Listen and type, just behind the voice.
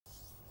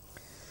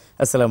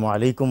আসসালামু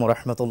আলাইকুম ওয়া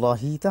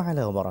রাহমাতুল্লাহি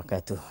তাআলা ওয়া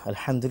বারাকাতুহু।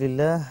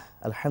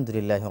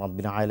 আলহামদুলিল্লাহি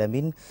রাব্বিল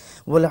আলামিন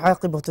ওয়াল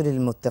আকিবাতু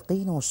লিল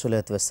মুত্তাকিন ওয়াস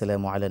সালাতু ওয়াস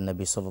সালামু আলান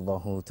নবী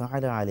সাল্লাল্লাহু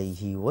তাআলা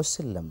আলাইহি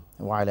ওয়াসাল্লাম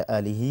ওয়া আলা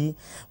আলিহি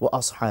ওয়া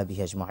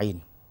আসহাবিহি আজমাইন।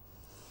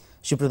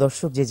 সুপ্রিয়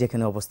দর্শক, যে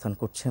যেখানে অবস্থান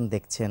করছেন,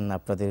 দেখছেন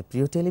আপনাদের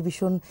প্রিয়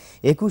টেলিভিশন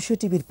 21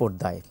 টিভির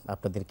পর্দায়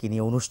আপনাদেরকে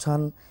নিয়ে অনুষ্ঠান,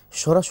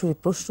 সরাসরি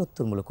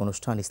প্রশ্নোত্তরমূলক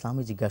অনুষ্ঠান,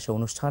 ইসলামী জিজ্ঞাসা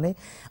অনুষ্ঠানে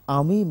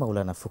আমি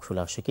মাওলানা ফখরুল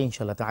আশিকি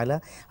ইনশাআল্লাহ তাআলা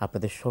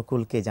আপনাদের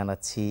সকলকে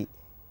জানাচ্ছি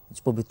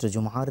পবিত্র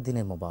জুমার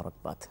দিনের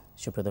মোবারকবাদ।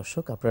 সুপ্রিয়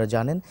দর্শক, আপনারা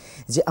জানেন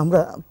যে আমরা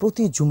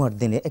প্রতি জুমার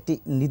দিনে একটি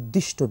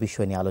নির্দিষ্ট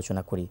বিষয় নিয়ে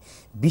আলোচনা করি,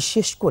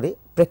 বিশেষ করে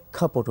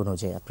প্রেক্ষাপট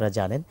অনুযায়ী। আপনারা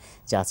জানেন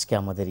যে আজকে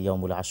আমাদের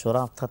ইয়ামুল আশুরা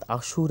অর্থাৎ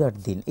আশুরার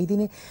দিন। এই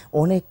দিনে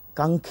অনেক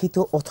কাঙ্ক্ষিত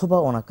অথবা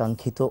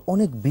অনাকাঙ্ক্ষিত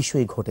অনেক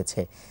বিষয়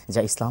ঘটেছে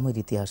যা ইসলামের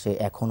ইতিহাসে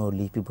এখনও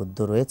লিপিবদ্ধ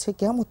রয়েছে,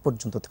 কিয়ামত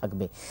পর্যন্ত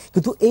থাকবে।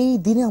 কিন্তু এই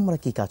দিনে আমরা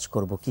কি কাজ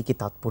করব, কি কি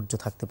তাৎপর্য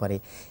থাকতে পারে,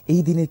 এই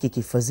দিনের কি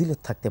কি ফজিলত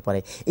থাকতে পারে,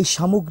 এই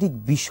সামগ্রিক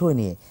বিষয়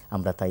নিয়ে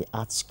আমরা তাই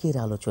আজকের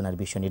আলোচনার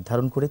বিষয়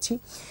নির্ধারণ করেছি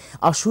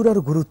আশুরার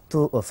গুরুত্ব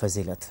ও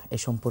ফজিলত। এ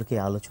সম্পর্কে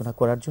আলোচনা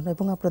করার জন্য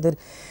এবং আপনাদের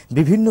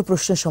বিভিন্ন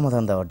প্রশ্নের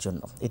সমাধান দেওয়ার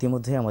জন্য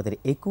ইতিমধ্যে আমাদের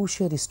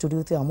 21-এর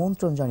স্টুডিওতে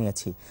আমন্ত্রণ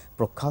জানিয়েছি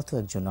প্রখ্যাত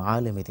একজন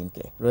আলেমে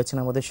দ্বীনকে। রয়েছেন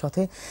আমাদের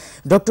সাথে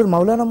ডক্টর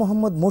মাওলানা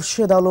মোহাম্মদ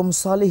মুর্শেদ আলম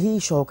সালেহী,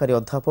 সহকারী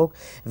অধ্যাপক,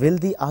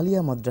 ভেলদি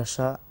আলিয়া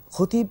মাদ্রাসা,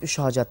 খতিব,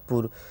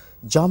 শাহজাদপুর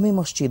জামে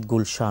মসজিদ,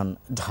 গুলশান,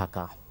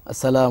 ঢাকা।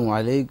 আসসালামু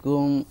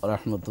আলাইকুম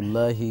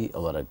রাহমাতুল্লাহি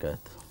ওয়া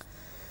বারাকাতুহু।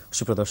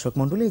 সুপ্রিয় দর্শক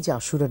মণ্ডলী, যে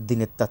আশুরার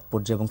দিনের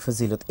তাৎপর্য এবং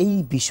ফজিলত, এই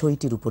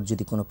বিষয়টির উপর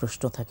যদি কোনো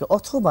প্রশ্ন থাকে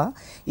অথবা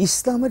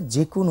ইসলামের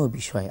যে কোনো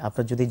বিষয়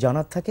আপনার যদি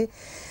জানার থাকে,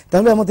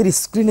 তাহলে আমাদের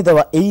স্ক্রিনে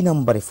দেওয়া এই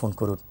নাম্বারে ফোন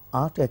করুন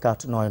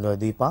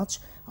 8189925,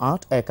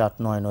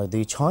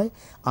 8189926,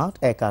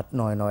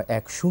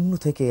 8189910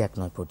 থেকে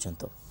 19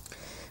 পর্যন্ত।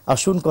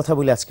 আসুন কথা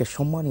বলি আজকে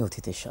সম্মানীয়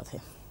অতিথির সাথে।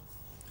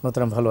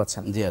 মোহতারাম, ভালো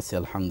আছেন? জি আছি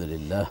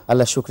আলহামদুলিল্লাহ।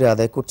 আল্লাহ শুকরিয়া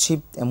আদায় করছি।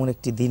 এমন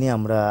একটি দিনে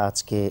আমরা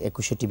আজকে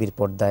 21 টিভির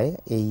পর্দায়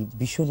এই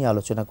বিষয় নিয়ে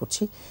আলোচনা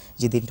করছি,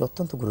 যে দিনটি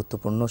অত্যন্ত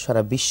গুরুত্বপূর্ণ,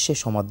 সারা বিশ্বে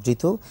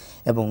সমাদৃত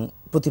এবং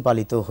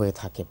প্রতিপালিত হয়ে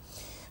থাকে।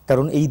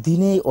 কারণ এই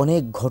দিনে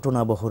অনেক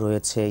ঘটনাবহ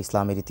রয়েছে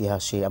ইসলামের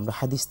ইতিহাসে, আমরা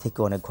হাদিস থেকে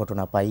অনেক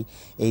ঘটনা পাই।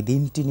 এই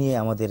দিনটি নিয়ে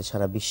আমাদের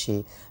সারা বিশ্বে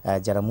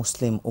যারা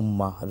মুসলিম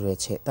উম্মাহ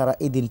রয়েছে তারা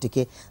এই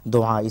দিনটিকে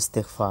দোয়া,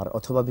 ইস্তেগফার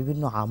অথবা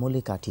বিভিন্ন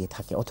আমলে কাটিয়ে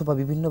থাকে অথবা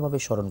বিভিন্নভাবে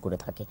স্মরণ করে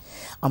থাকে।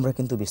 আমরা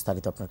কিন্তু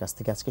বিস্তারিত আপনার কাছ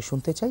থেকে আজকে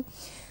শুনতে চাই।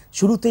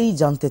 শুরুতেই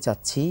জানতে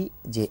চাচ্ছি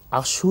যে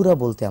আশুরা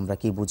বলতে আমরা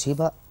কি বুঝি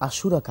বা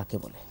আশুরা কাকে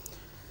বলে?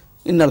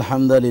 ইন্নাল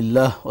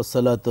হামদুলিল্লাহ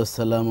ওয়াসসালাতু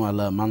ওয়াসসালামু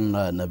আলা মান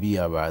লা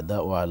নাবিয়্যা বা'দা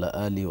ওয়া আলা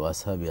আলিহি ওয়া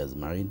আসহাবিহি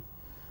আজমাইন।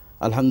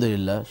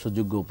 আলহামদুলিল্লাহ,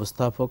 সুযোগ্য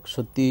উপস্থাপক,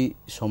 সত্যি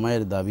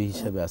সময়ের দাবি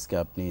হিসেবে আজকে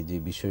আপনি যে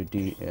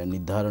বিষয়টি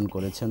নির্ধারণ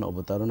করেছেন,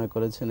 অবতারণা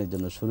করেছেন, এর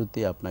জন্য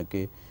শুরুতেই আপনাকে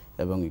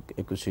এবং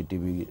 21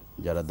 টিভি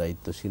যারা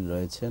দায়িত্বশীল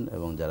রয়েছেন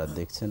এবং যারা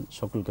দেখছেন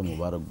সকলকে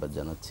মোবারকবাদ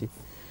জানাচ্ছি।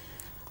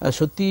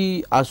 সত্যি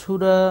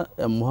আশুরা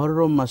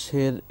মুহররম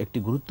মাসের একটি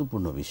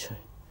গুরুত্বপূর্ণ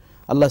বিষয়।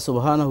 আল্লাহ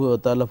সুবহানাহু ওয়া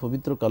তাআলা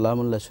পবিত্র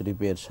কালামুল্লাহ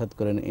শরীফে ইরশাদ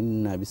করেন,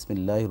 ইন্না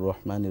বিসমিল্লাহির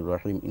রহমানির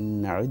রহিম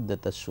ইন্না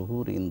ইদ্দাতাশ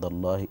শুহুরি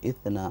ইনদাল্লাহি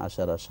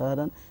 12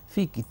 শাহরান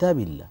ফি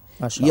কিতাবিল্লাহ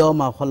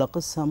ইয়াওমা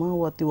খালাকাস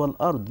সামাওয়াতি ওয়াল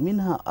আরদ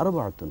মিনহা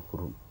আরবাআতুন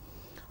হুরুম।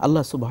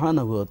 আল্লাহ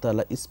সুবহানাহু ওয়া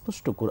তাআলা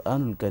স্পষ্ট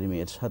কুরআনুল কারীমে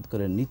ইরশাদ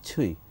করেন,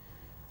 নিশ্চয়ই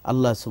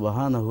আল্লাহ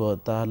সুবহানাহু ওয়া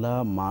তাআলা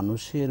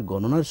মানুষের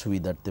গণনার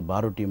সুবিধার্থে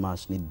 12টি মাস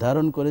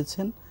নির্ধারণ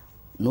করেছেন,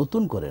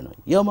 নতুন করে নয়।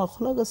 ইয়াওমা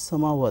খালাকাস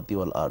সামাওয়াতি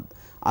ওয়াল আরদ,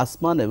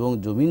 আসমান এবং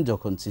জমিন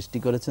যখন সৃষ্টি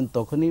করেছেন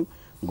তখনই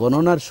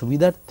গণনার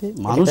সুবিধার্থে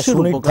মানুষের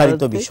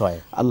উপকারিত বিষয়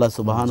আল্লাহ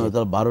সুবহানাহু ওয়া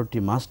তাআলা 12টি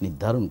মাস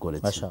নির্ধারণ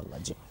করেছেন। মাশাআল্লাহ।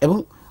 এবং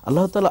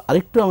আল্লাহ তাআলা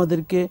আরেকটু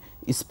আমাদেরকে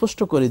স্পষ্ট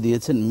করে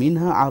দিয়েছেন,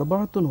 মিনহা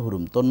আরবাআতুন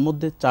হুরুম,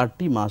 তন্মধ্যে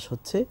 4টি মাস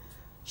হচ্ছে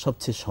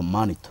সবচেয়ে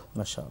সম্মানিত।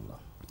 মাশাআল্লাহ।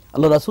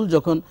 আল্লাহ রাসূল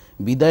যখন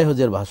বিদায়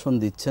হজের ভাষণ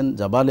দিচ্ছেন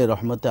জাবালে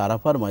রহমতে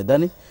আরাফার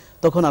ময়দানে,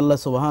 তখন আল্লাহ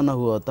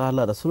সুবহানাহু ওয়া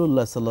তাআলা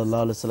রাসূলুল্লাহ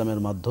সাল্লাল্লাহু আলাইহি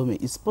সাল্লামের মাধ্যমে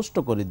স্পষ্ট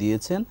করে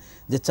দিয়েছেন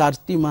যে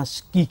 4টি মাস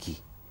কি কি।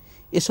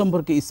 এ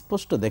সম্পর্কে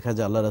স্পষ্ট দেখা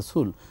যায় আল্লাহ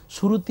রাসূল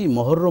শুরুতেই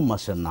মুহররম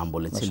মাসের নাম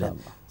বলেছিলেন,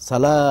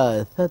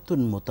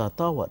 সালাসাতুন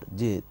মুতাতাওয়ার,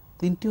 যে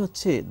 3টি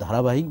হচ্ছে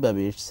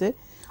ধারাবাহিকভাবে এসেছে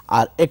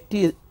আর একটি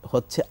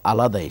হচ্ছে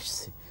আলাদা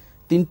এসেছে।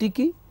 3টি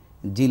কি?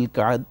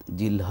 জিলকাদ,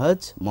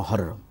 জিলহজ,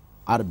 মুহররম,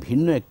 আর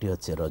ভিন্ন একটি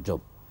হচ্ছে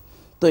রজব।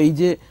 তো এই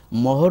যে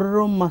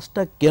মুহররম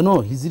মাসটা কেন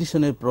হিজরি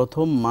সনের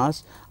প্রথম মাস,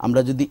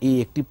 আমরা যদি এই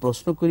একটি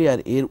প্রশ্ন করি, আর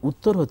এর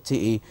উত্তর হচ্ছে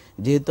এই,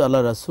 যেহেতু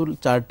আল্লাহ রাসূল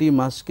 4টি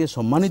মাসকে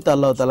সম্মানিত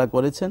আল্লাহ তাআলা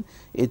করেছেন,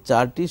 এই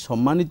 4টি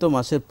সম্মানিত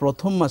মাসের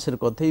প্রথম মাসের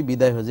কথাই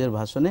বিদায় হজের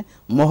ভাষণে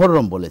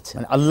মুহররম বলেছেন।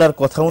 মানে আল্লাহর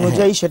কথা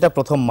অনুযায়ী সেটা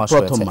প্রথম মাস।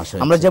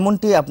 আমরা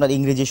যেমনটি আপনার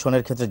ইংরেজি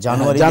সনের ক্ষেত্রে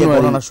জানুয়ারি দিয়ে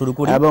গণনা শুরু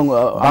করি এবং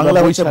বাংলা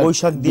হচ্ছে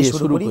বৈশাখ দিয়ে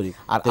শুরু করি,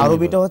 আর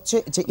আরবিটা হচ্ছে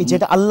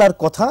যেটা আল্লাহর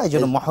কথা,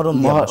 এজন্য মুহররম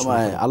দিয়ে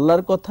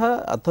আল্লাহর কথা,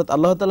 অর্থাৎ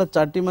আল্লাহ তাআলা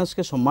 4টি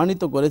মাসকে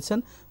সম্মানিত করেছেন,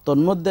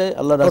 তন্মধ্যে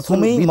আল্লাহ রাসূল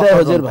বিদায়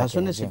হজের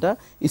ভাষণে সেটা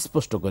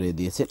স্পষ্ট করে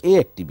দিয়েছেন। এই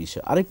একটি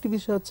বিষয়। আরেকটি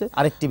বিষয় হচ্ছে,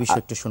 আরেকটি বিষয়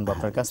একটু শুনবো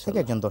আপনার কাছ থেকে।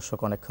 একজন দর্শক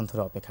অনেকক্ষণ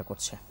ধরে অপেক্ষা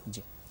করছে।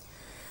 জি,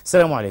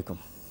 আসসালামু আলাইকুম।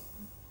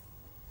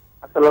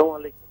 আসসালামু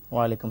আলাইকুম।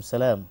 ওয়া আলাইকুম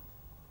সালাম।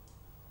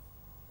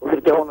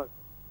 কেমন আছেন?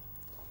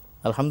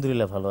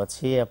 আলহামদুলিল্লাহ ভালো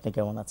আছি, আপনি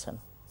কেমন আছেন?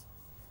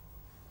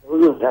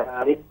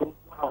 আমি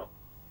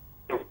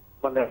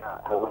মানে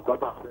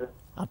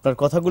আপনার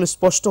কথাগুলো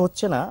স্পষ্ট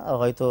হচ্ছে না,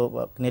 হয়তো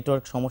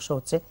নেটওয়ার্ক সমস্যা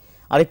হচ্ছে।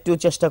 আরেকটু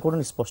চেষ্টা করুন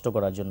স্পষ্ট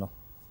করার জন্য।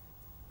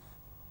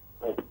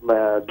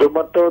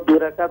 জুম্মার তো 2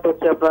 রাকাত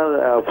হচ্ছে আপনার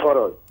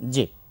ফরজ।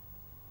 জি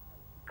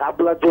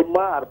কাবলা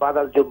জুম্মা আর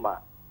বাদাল জুম্মা,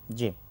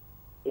 জি।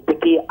 এটা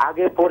কি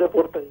আগে পরে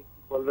পড়তে হয়?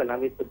 একটু বলবেন,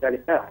 আমি তো জানি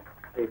না।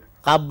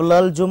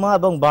 কাবলাল জুমা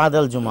এবং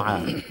বাদাল জুমা,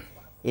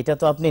 এটা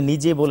তো আপনি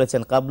নিজে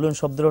বলেছেন। কাবলুন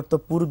শব্দের অর্থ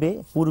পূর্বে,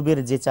 পূর্বের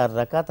যে 4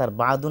 রাকাত, আর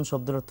বাদুন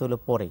শব্দের অর্থ হলো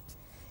পরে।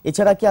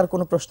 এছাড়া কি আর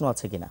কোনো প্রশ্ন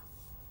আছে কিনা?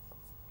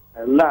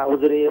 না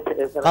হুজুর,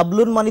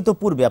 কাবলুন মানে তো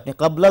পূর্বে, আপনি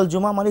কাবলাল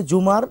জুমা মানে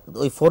জুমার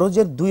ওই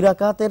ফরজের 2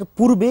 রাকাতের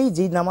পূর্বেই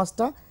যেই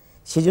নামাজটা,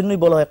 সেজন্যই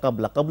বলা হয়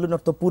কাবলা। কাবলুন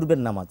অর্থ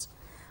পূর্বের নামাজ।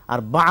 আর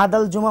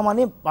বাদাল জুমা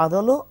মানে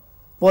বাদালও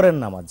পরের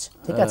নামাজ,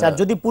 ঠিক আছে। আর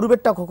যদি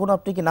পূর্বেরটা কখনো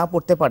আপনি কি না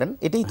পড়তে পারেন,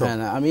 এটাই তো।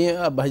 হ্যাঁ, আমি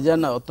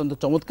ভাইজান অত্যন্ত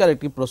চমৎকার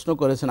একটি প্রশ্ন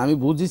করেছেন। আমি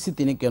বুঝেছি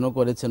তিনি কেন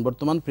করেছেন।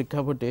 বর্তমান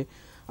প্রেক্ষাপটে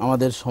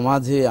আমাদের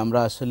সমাজে আমরা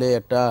আসলে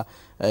একটা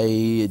এই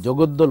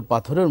জগদ্দল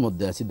পাথরের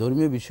মধ্যে আছি।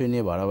 ধর্মীয় বিষয়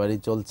নিয়ে বাড়াবাড়ি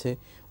চলছে।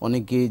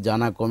 অনেকেই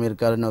জানা কমের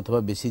কারণে অথবা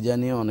বেশি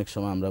জানিয়ে অনেক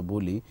সময় আমরা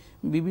বলি,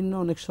 বিভিন্ন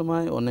অনেক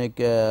সময় অনেক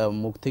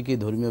মুখ থেকে,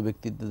 ধর্মীয়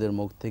ব্যক্তিত্বদের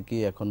মুখ থেকে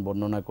এখন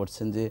বর্ণনা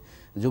করছেন যে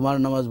জুমার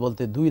নামাজ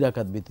বলতে 2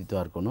 রাকাত ব্যতীত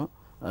আর কোনো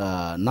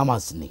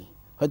নামাজ নেই।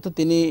 হয়তো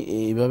তিনি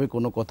এইভাবে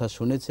কোনো কথা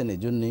শুনেছেন, এই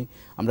জন্যই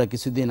আমরা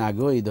কিছুদিন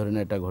আগেও এই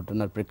ধরনের একটা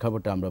ঘটনার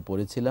প্রেক্ষাপটে আমরা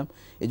পড়েছিলাম।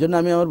 এই জন্য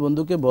আমি আমার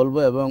বন্ধুকে বলবো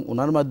এবং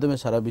ওনার মাধ্যমে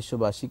সারা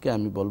বিশ্ববাসীকে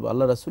আমি বলবো,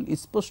 আল্লাহ রাসূল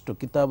স্পষ্ট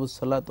কিতাবুস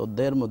সালাত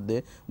অধ্যায়ের মধ্যে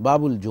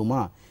বাবুল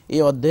জুমা,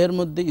 এই অধ্যায়ের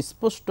মধ্যে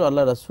স্পষ্ট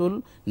আল্লাহ রাসূল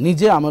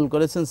নিজে আমল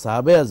করেছেন,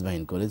 সাহাবে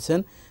আজমাইন করেছেন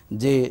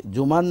যে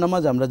জুমার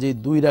নামাজ আমরা যে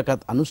 2 রাকাত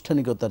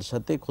আনুষ্ঠানিকতার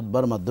সাথে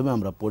খুতবার মাধ্যমে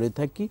আমরা পড়ে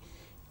থাকি,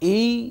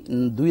 এই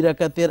 2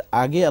 রাকাতের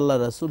আগে আল্লাহ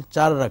রাসূল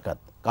 4 রাকাত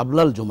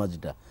কাবলাল জুমা,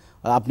 যেটা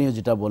আপনিও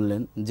যেটা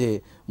বললেন যে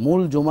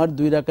মূল জুমার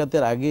 2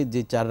 রাকাতের আগে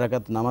যে 4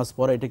 রাকাত নামাজ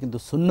পড়া, এটা কিন্তু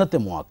সুন্নতে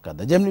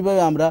মুআক্কাদা।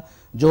 যেমনিভাবে আমরা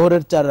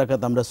জোহরের 4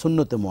 রাকাত আমরা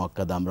সুন্নতে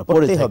মুআক্কাদা আমরা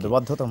পড়ে থাকি,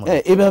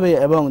 এইভাবে,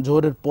 এবং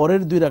জোহরের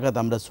পরের 2 রাকাত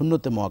আমরা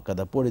সুন্নতে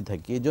মুআক্কাদা পড়ে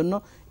থাকি। এই জন্য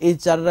এই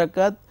 4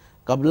 রাকাত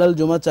কাবলাল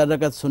জুমা, 4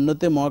 রাকাত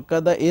সুন্নতে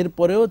মুআক্কাদা, এর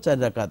পরেও 4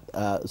 রাকাত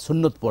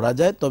সুন্নত পড়া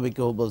যায়। তবে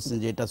কেউ বলছেন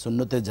যে এটা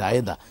সুন্নতে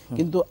জায়েদা,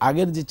 কিন্তু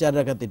আগের যে 4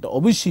 রাকাত এটা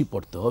অবশ্যই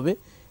পড়তে হবে।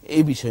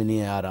 এই বিষয়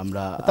নিয়ে আর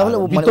আমরা তাহলে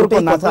বিতর্ক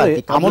না করে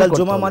কাবলাল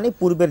জুমা মানে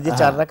পূর্বের যে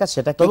 4 রাকাত,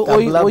 সেটা কি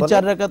কাবলা ওই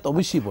 4 রাকাত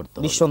অবশ্যই পড়তে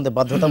হবে, নিঃসন্দেহে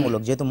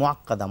বাধ্যতামূলক, যেহেতু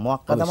মুআক্কাদা।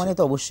 মুআক্কাদা মানে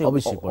তো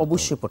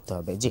অবশ্যই পড়তে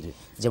হবে। জি,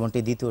 যেমনটি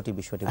দ্বিতীয়টি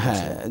বিষয়টি।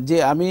 হ্যাঁ, যে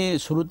আমি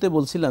শুরুতে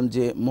বলছিলাম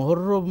যে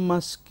মুহররম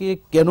মাসকে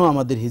কেন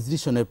আমাদের হিজরি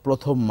সনের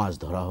প্রথম মাস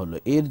ধরা হলো,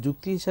 এর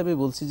যুক্তি হিসাবে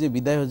বলছি যে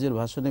বিদায় হজের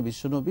ভাষণে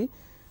বিশ্বনবী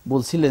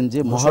বলছিলেন যে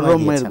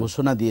মুহররমের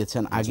ঘোষণা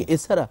দিয়েছেন আগে।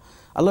 এছাড়া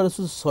আল্লাহ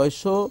রাসূল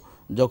 600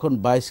 যখন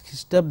 22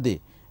 খ্রিস্টাব্দে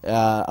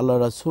আল্লাহ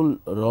রাসূল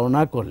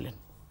রওনা করলেন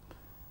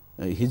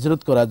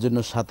হিজরত করার জন্য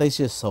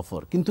 27শে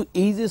সফর, কিন্তু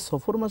এই যে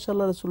সফর মাসে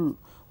আল্লাহ রাসূল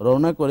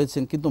রওনা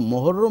করেছেন, কিন্তু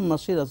মুহররম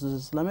মাসে রাসূল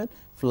সাল্লাল্লাহু আলাইহি ওয়াসাল্লামের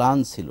প্ল্যান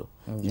ছিল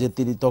যে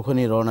তিনি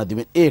তখনই রওনা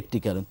দিবেন। এই একটি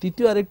কারণ।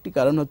 তৃতীয় আরেকটি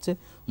কারণ হচ্ছে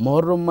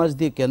মুহররম মাস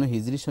দিয়ে কেন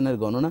হিজরি সনের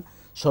গণনা।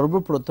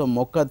 সর্বপ্রথম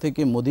মক্কা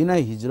থেকে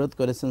মদিনায় হিজরত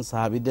করেছেন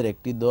সাহাবীদের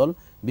একটি দল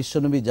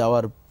বিশ্বনবী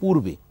যাওয়ার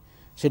পূর্বে,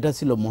 সেটা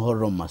ছিল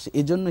মুহররম মাসে।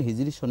 এজন্য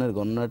হিজরি সনের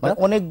গণনাটা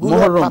অনেকগুলো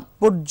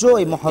তাৎপর্য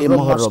এই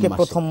মুহররম মাসকে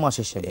প্রথম মাস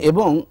হিসেবে।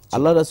 এবং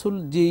আল্লাহ রাসূল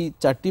যে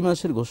 4টি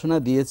মাসের ঘোষণা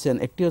দিয়েছেন,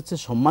 একটি হচ্ছে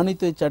সম্মানিত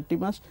এই 4টি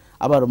মাস,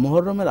 আবার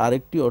মুহররমের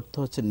আরেকটি অর্থ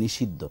হচ্ছে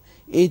নিষিদ্ধ।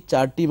 এই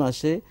 4টি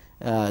মাসে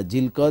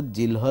জিলকদ,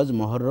 জিলহজ,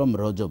 মুহররম,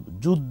 রজব,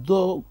 যুদ্ধ,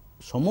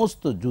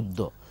 সমস্ত যুদ্ধ,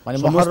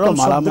 সমস্ত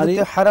মারামারি,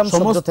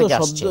 সমস্ত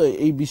শব্দ,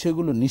 এই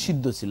বিষয়গুলো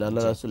নিষিদ্ধ ছিল,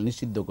 আল্লাহ রাসূল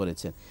নিষিদ্ধ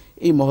করেছেন।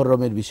 এই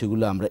মুহররমের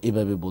বিষয়গুলো আমরা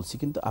এভাবে বলছি।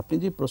 কিন্তু আপনি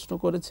যে প্রশ্ন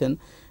করেছেন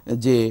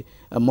যে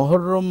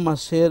মুহররম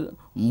মাসের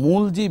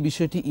মূল যে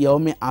বিষয়টি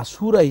ইয়াউমে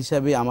আশুরা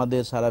হিসাবে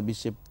আমাদের সারা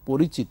বিশ্বে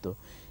পরিচিত,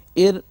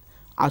 এর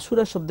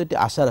আশুরা শব্দটি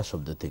আশারা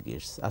শব্দ থেকে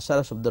এসেছে।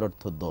 আশারা শব্দের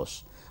অর্থ 10,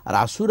 আর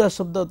আশুরা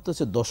শব্দ অর্থ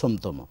হচ্ছে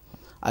 10তম,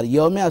 আর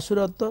ইয়াউমে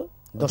আশুরা অর্থ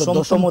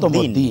 10তম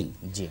দিন,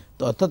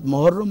 তো অর্থাৎ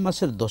মুহররম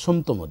মাসের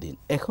 10তম দিন।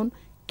 এখন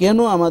কেন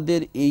আমাদের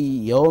এই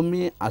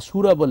ইয়াউমে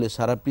আশুরা বলে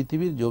সারা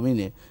পৃথিবীর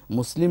জমিনে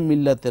মুসলিম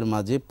মিল্লাতের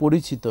মাঝে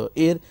পরিচিত,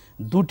 এর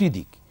 2টি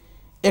দিক।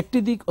 একটি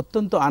দিক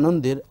অত্যন্ত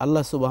আনন্দের,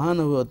 আল্লাহ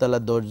সুবহানাহু ওয়া তাআলা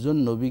 10 জন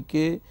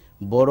নবীকে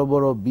বড়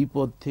বড়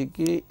বিপদ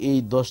থেকে এই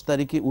 10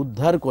 তারিখে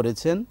উদ্ধার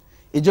করেছেন।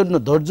 এজন্য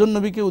 10 জন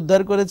নবীকে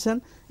উদ্ধার করেছেন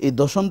এই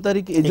 10ম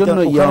তারিখে, এজন্য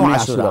ইয়াউমে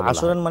আশুরা,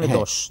 আশুরা মানে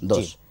 10।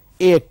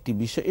 এই একটি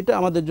বিষয়, এটা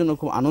আমাদের জন্য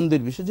খুব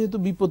আনন্দের বিষয়, যেহেতু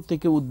বিপদ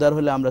থেকে উদ্ধার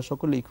হলে আমরা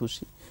সকলেই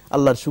খুশি,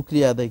 আল্লাহর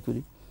শুকরিয়া আদায়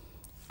করি।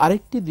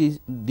 আরেকটি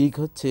দিক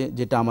হচ্ছে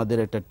যেটা আমাদের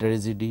একটা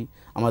ট্র্যাজেডি,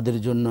 আমাদের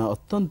জন্য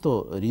অত্যন্ত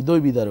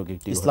হৃদয় বিদারক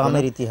একটি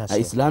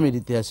ইসলামের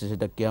ইতিহাসে,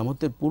 সেটা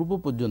কিয়ামতের পূর্ব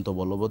পর্যন্ত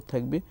বলবৎ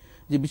থাকবে,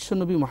 যে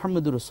বিশ্বনবী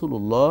মুহাম্মদুর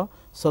রাসূলুল্লাহ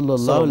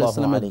সাল্লাল্লাহু আলাইহি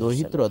ওয়াসাল্লামের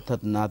দৌহিত্র অর্থাৎ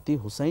নাতি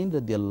হুসাইন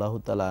রাদিয়াল্লাহু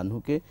তাআলা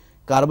আনহুকে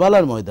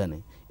কারবালার ময়দানে,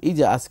 এই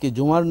যে আজকে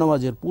জুমার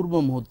নামাজের পূর্ব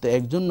মুহূর্তে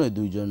একজন নয়,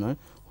 2 জন নয়,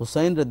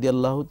 হুসাইন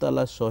রাদিয়াল্লাহু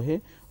তাআলা সহে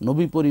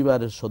নবী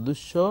পরিবারের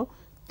সদস্য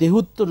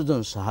 73 জন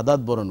শাহাদাত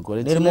বরণ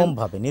করেছিলেন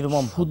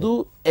নির্মমভাবে। শুধু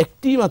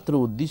একটি মাত্র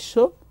উদ্দেশ্য,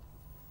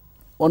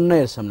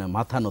 অন্যায়ের সামনে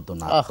মাথা নত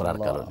না করার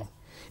কারণে।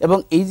 এবং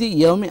এই যে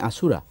ইয়াউমে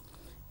আশুরা,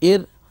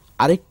 এর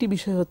আরেকটি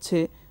বিষয় হচ্ছে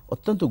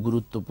অত্যন্ত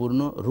গুরুত্বপূর্ণ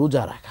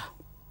রোজা রাখা।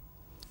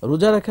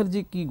 রোজা রাখার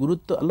যে কি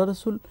গুরুত্ব, আল্লাহ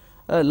রাসূল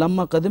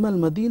লাম্মা কাদিমাল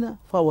মদিনা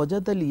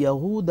ফাওয়াজাদাল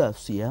ইয়াহুদা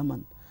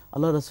সিয়ামান,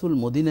 আল্লাহ রাসূল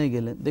মদিনায়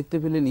গেলেন, দেখতে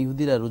পেলেন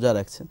ইহুদিরা রোজা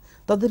রাখছেন।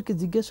 তাদেরকে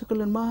জিজ্ঞাসা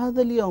করলেন, মা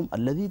হাযাল ইয়াউম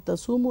আল্লাযী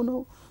তাসুমুনা,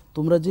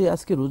 তোমরা যে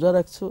আজকে রোজা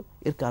রাখছো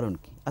এর কারণ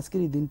কি,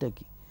 আজকের এই দিনটা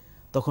কি?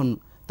 তখন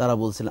তারা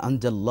বলছিলেন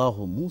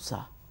আনজাল্লাহু মূসা,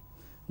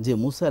 যে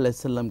মূসা আলাইহিস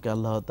সালামকে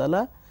আল্লাহ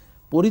তাআলা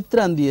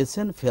পরিত্রাণ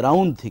দিয়েছেন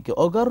ফেরাউন থেকে।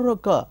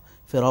 অগাররাকা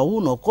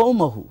ফেরাউন ও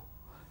কওমাহু,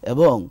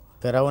 এবং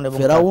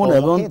ফেরাউন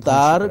এবং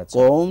তার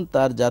কওম,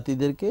 তার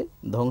জাতিদেরকে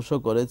ধ্বংস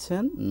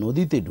করেছেন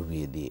নদীতে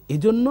ডুবিয়ে দিয়ে।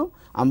 এজন্য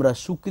আমরা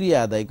শুকরিয়া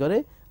আদায় করে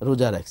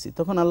রোজা রাখছি।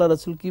 তখন আল্লাহ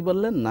রাসূল কি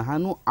বললেন,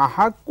 নাহানু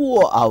আহাক্কু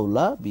ওয়া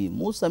আওলা বি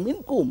মূসা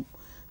মিনকুম,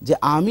 যে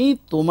আমি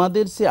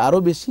তোমাদের চেয়ে আরো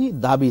বেশি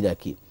দাবি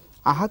রাখি।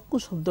 আহাক্কু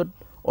শব্দ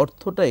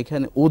অর্থটা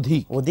এখানে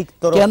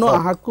অধিকতর। কেন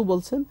আহাক্কু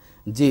বলছেন?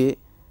 যে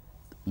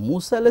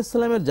মূসা আলাইহিস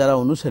সালামের যারা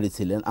অনুসারী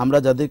ছিলেন, আমরা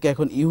যাদেরকে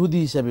এখন ইহুদি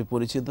হিসাবে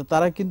পরিচিত,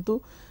 তারা কিন্তু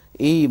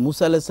এই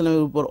মূসা আলাইহিস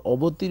সালামের উপর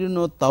অবতীর্ণ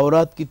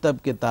তাওরাত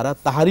কিতাবকে তারা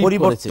তাহরিফ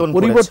করেছে,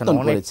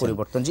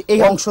 পরিবর্তন। যে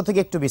এই অংশ থেকে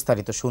একটু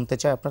বিস্তারিত শুনতে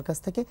চাই আপনার কাছ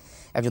থেকে।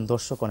 একজন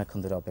দর্শক অনেকক্ষণ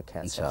ধরে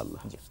অপেক্ষায় আছে।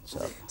 ইনশাআল্লাহ।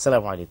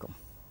 আসসালামু আলাইকুম।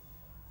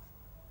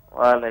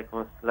 ওয়া আলাইকুম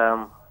আসসালাম।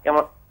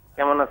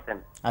 কেমন আছেন?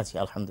 আছি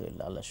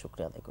আলহামদুলিল্লাহ, আল্লাহ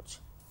শুকরিয়া আদায় করছি।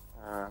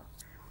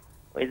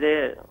 ওই যে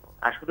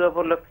আশুরা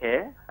উপলক্ষে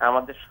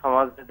আমাদের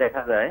সমাজে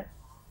দেখা যায়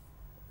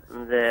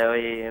যে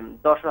ওই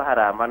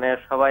দশহারা, মানে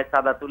সবাই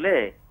চাঁদা তুলে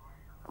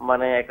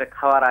মানে একটা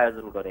খাওয়ার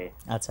আয়োজন করে।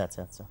 আচ্ছা আচ্ছা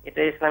আচ্ছা,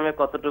 এটা ইসলামে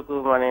কতটুকু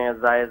মানে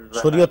জায়েজ,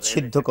 শরীয়ত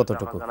সিদ্ধ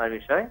কতটুকু জানার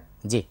বিষয়।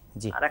 জি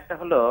জি। আর একটা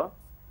হলো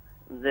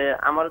যে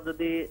আমার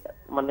যদি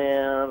মানে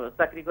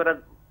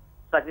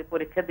চাকরি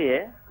পরীক্ষা দিয়ে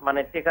মানে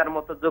টেকার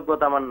মতো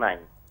যোগ্যতা আমার নাই,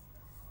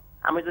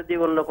 আমি যদি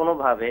অন্য কোনো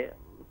ভাবে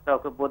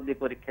কাউকে বদলি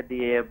পরীক্ষা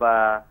দিয়ে বা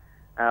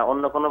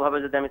অন্য কোনো ভাবে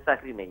যদি আমি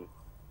চাকরি নেই,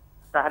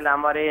 তাহলে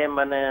আমার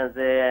মানে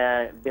যে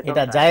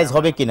এটা জায়েজ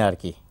হবে কিনা আর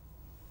কি,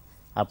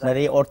 আপনার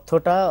এই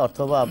অর্থটা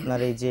অথবা আপনার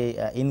এই যে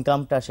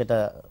ইনকামটা সেটা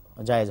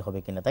জায়েজ হবে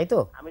কিনা, তাই তো?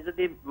 আমি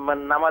যদি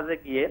নামাজে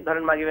গিয়ে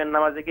ধরেন মাগরিবের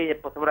নামাজে গিয়ে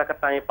প্রথম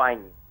রাকাতটা আমি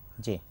পাইনি,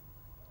 জি,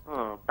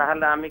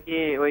 তাহলে আমি কি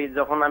ওই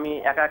যখন আমি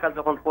একা একা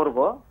যখন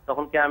পড়বো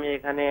তখন কি আমি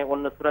এখানে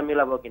অন্য সূরা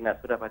মিলাবো কিনা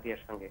সূরা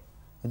ফাতিহার সঙ্গে?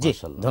 জি,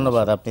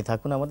 ধন্যবাদ। আপনি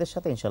থাকুন আমাদের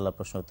সাথে, ইনশাআল্লাহ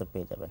প্রশ্ন উত্তর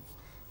পেয়ে যাবেন।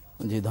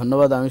 জি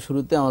ধন্যবাদ। আমি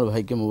শুরুতে আমার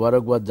ভাইকে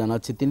মোবারকবাদ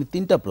জানাচ্ছি, তিনি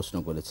 3টা প্রশ্ন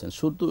করেছেন।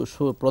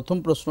 প্রথম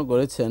প্রশ্ন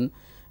করেছেন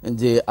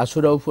যে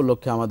আশুরা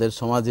উপলক্ষে আমাদের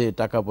সমাজে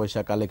টাকা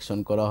পয়সা কালেকশন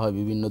করা হয়,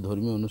 বিভিন্ন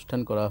ধর্মীয় অনুষ্ঠান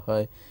করা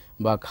হয়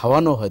বা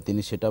খাওয়ানো হয়,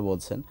 তিনি সেটা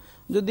বলছেন।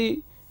 যদি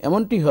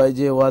এমনটি হয়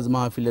যে ওয়াজ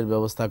মাহফিলের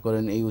ব্যবস্থা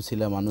করেন, এই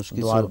উসিলা মানুষ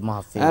কিছু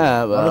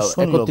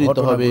একত্রিত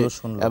হবে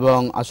এবং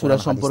আশুরা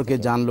সম্পর্কে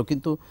জানলো,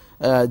 কিন্তু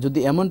যদি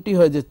এমনটি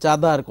হয় যে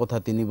চাঁদার কথা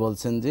তিনি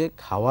বলছেন যে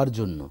খাওয়ার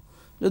জন্য,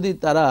 যদি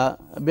তারা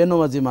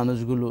বেনমাজি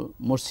মানুষগুলো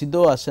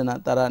মসজিদেও আসে না,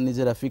 তারা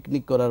নিজেরা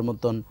পিকনিক করার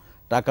মতন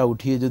টাকা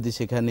উঠিয়ে যদি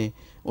সেখানে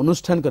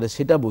অনুষ্ঠান করে,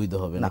 সেটা বৈধ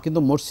হবে না। কিন্তু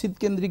মসজিদ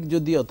কেন্দ্রিক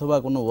যদি অথবা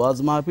কোনো ওয়াজ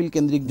মাহফিল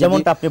কেন্দ্রিক,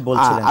 যেমনটা আপনি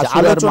বলছিলেন যে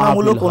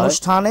আলোচনামূলক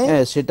অনুষ্ঠানে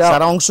সেটা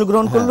তারা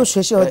অংশগ্রহণ করলো,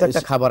 শেষে হয়তো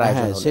একটা খাবার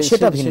আয়োজন হলো,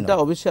 সেটা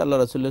অবশ্যই আল্লাহ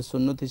রাসূলের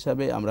সুন্নাত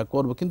হিসাবে আমরা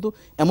করব। কিন্তু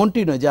এমনটি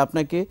নয় যে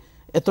আপনাকে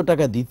এত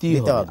টাকা দিতেই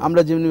হবে।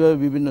 আমরা যেমনিভাবে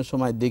বিভিন্ন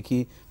সময় দেখি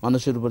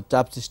মানুষের উপর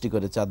চাপ সৃষ্টি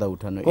করে চাঁদা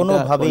উঠানো,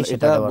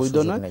 এটা বৈধ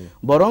নয়।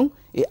 বরং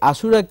এই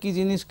আশুরা কি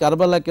জিনিস,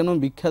 কারবালা কেন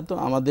বিখ্যাত,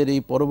 আমাদের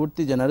এই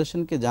পরবর্তী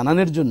জেনারেশনকে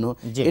জানানোর জন্য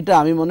এটা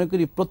আমি মনে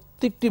করি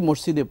প্রত্যেকটি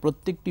মসজিদে,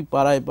 প্রত্যেকটি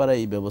পাড়ায় পাড়ায়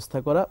এই ব্যবস্থা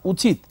করা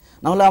উচিত।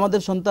 না হলে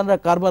আমাদের সন্তানরা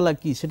কারবালা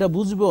কি সেটা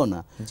বুঝবেও না,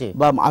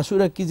 বা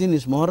আশুরা কি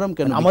জিনিস, মুহররম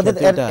কেন, আমাদের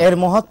এর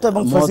মহত্ব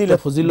এবং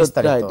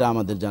ফজিলতটা এটা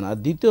আমাদের জানা। আর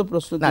দ্বিতীয়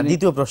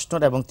প্রশ্ন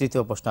এবং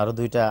তৃতীয় প্রশ্ন, আরো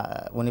 2টা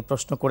উনি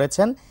প্রশ্ন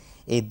করেছেন।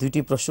 এই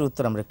 2টি প্রশ্নের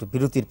উত্তর আমরা একটু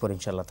বিরতির পর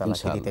ইনশাআল্লাহ তাআলা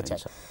দিতে চাই।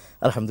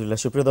 আলহামদুলিল্লাহ,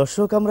 সুপ্রিয়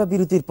দর্শক, আমরা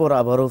বিরতির পর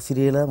আবারও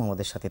ফিরে এলাম।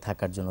 আমাদের সাথে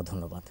থাকার জন্য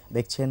ধন্যবাদ।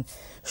 দেখছেন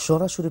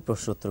সরাসরি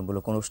প্রশ্ন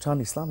উত্তরমূলক অনুষ্ঠান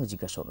ইসলামী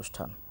জিজ্ঞাসা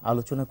অনুষ্ঠান।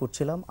 আলোচনা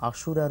করছিলাম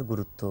আশুরার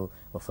গুরুত্ব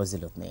ও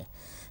ফজিলত নিয়ে।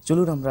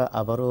 চলুন আমরা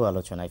আবারও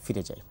আলোচনায়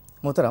ফিরে যাই।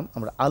 মোহতারাম,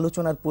 আমরা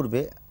আলোচনার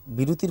পূর্বে,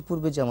 বিরতির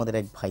পূর্বে যে আমাদের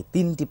এক ভাই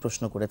 3টি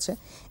প্রশ্ন করেছে,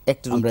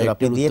 একটির উত্তর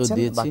আপনি দিয়েছেন,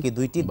 বাকি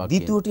 2টি।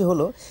 দ্বিতীয়টি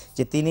হলো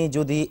যে তিনি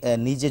যদি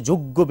নিজে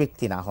যোগ্য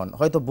ব্যক্তি না হন,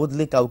 হয়তো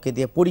বদলি কাউকে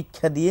দিয়ে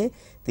পরীক্ষা দিয়ে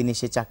তিনি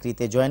সে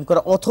চাকরিতে জয়েন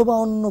করা অথবা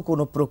অন্য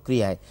কোনো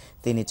প্রক্রিয়ায়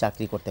তিনি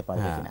চাকরি করতে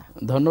পারবেন কিনা।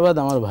 ধন্যবাদ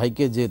আমার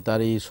ভাইকে যে তার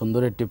এই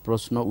সুন্দর একটি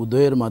প্রশ্ন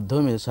উদয়ের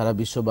মাধ্যমে সারা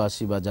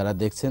বিশ্ববাসী বা যারা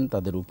দেখছেন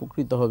তাদের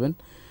উপকৃত হবেন।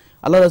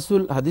 আল্লাহ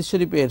রাসূল হাদিস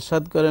শরীফে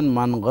ইরশাদ করেন,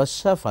 মান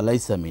গাশা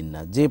ফালাইসা মিন্না,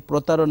 যে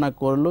প্রতারণা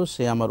করলো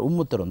সে আমার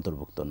উম্মতের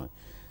অন্তর্ভুক্ত নয়।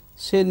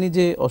 সে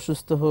নিজে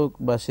অসুস্থ হোক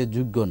বা সে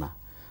যোগ্য না,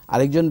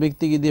 আরেকজন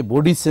ব্যক্তিকে দিয়ে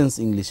বডি সেন্স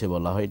ইংলিশে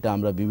বলা হয়, এটা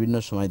আমরা বিভিন্ন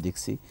সময়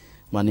দেখছি,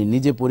 মানে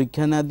নিজে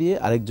পরীক্ষা না দিয়ে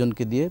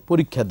আরেকজনকে দিয়ে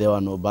পরীক্ষা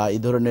দেওয়ানো বা এই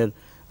ধরনের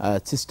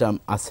সিস্টেম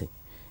আছে,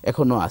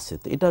 এখনো আছে।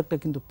 তো এটা একটা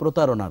কিন্তু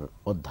প্রতারণার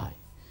অধ্যায়।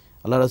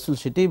 আল্লাহ রাসূল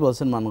সেটাই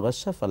বলছেন, মান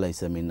গাশা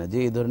ফালাইসা মিন্না, যে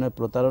এই ধরনের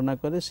প্রতারণা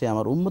করে সে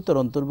আমার উম্মতের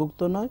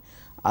অন্তর্ভুক্ত নয়।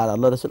 আর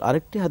আল্লাহ রাসূল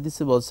আরেকটি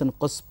হাদিসে বলছেন,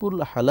 কসপুল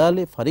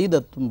হালালে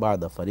ফারিদাতুম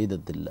বাদা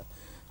ফারিদাতিল্লাহ,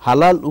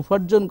 হালাল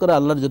উপার্জন করা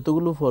আল্লাহর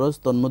যতগুলো ফরজ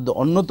তার মধ্যে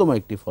অন্যতম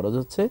একটি ফরজ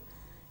হচ্ছে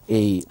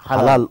এই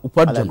হালাল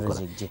উপার্জন করা।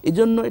 এই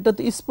জন্য এটা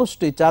তো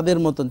স্পষ্টই, চাঁদের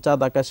মতন,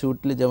 চাঁদ আকাশে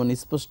উঠলে যেমন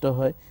স্পষ্ট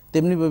হয়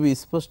তেমনি ভাবে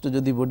স্পষ্ট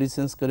যদি বডি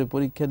সেন্স করে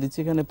পরীক্ষা দিচ্ছে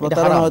এখানে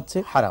প্রতারণা হচ্ছে,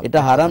 এটা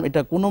হারাম,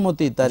 এটা কোনো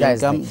মতেই তার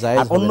ইনকাম জায়েজ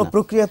হবে না। অন্য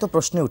প্রক্রিয়া তো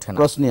প্রশ্নে ওঠে না,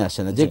 প্রশ্নে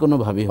আসে না, যে কোনো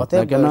ভাবে হোক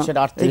না কেন,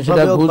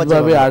 সেটা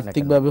ঘুষভাবে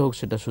আর্থিকভাবে হোক,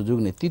 সেটা সুযোগ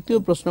নেই। তৃতীয়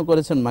প্রশ্ন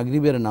করেছেন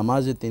মাগরিবের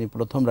নামাজে তিনি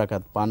প্রথম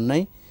রাকাত পান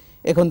নাই,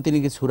 এখন তিনি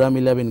কি সূরা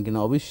মিলাবেন কিনা?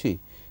 অবশ্যই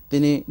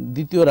তিনি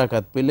দ্বিতীয়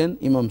রাকাত পেলেন,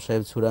 ইমাম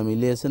সাহেব সূরা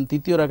মিলিয়েছেন,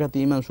 তৃতীয় রাকাতে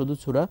ইমাম শুধু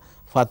সূরা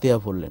ফাতিহা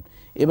পড়লেন,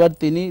 এবার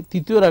তিনি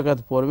তৃতীয় রাকাত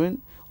পড়বেন,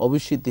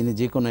 অবশ্যই তিনি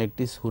যে কোনো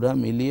একটি সূরা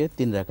মিলিয়ে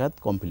 3 রাকাত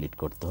কমপ্লিট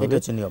করতে হবে। এটা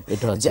হচ্ছে নিয়ম।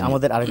 যে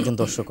আমাদের আরেকজন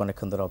দর্শক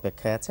অনেকক্ষণ ধরে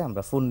অপেক্ষায় আছে,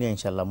 আমরা ফোন নিয়ে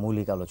ইনশাআল্লাহ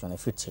মৌলিক আলোচনায়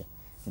ফিরছি।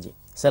 জি,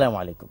 আসসালামু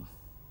আলাইকুম।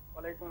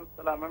 ওয়ালাইকুম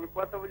আসসালাম, আমি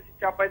কথা বলছি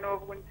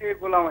চাঁপাইনবাবগঞ্জ থেকে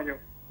গোলাম আজম।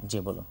 জি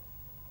বলুন।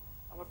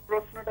 আমার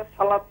প্রশ্নটা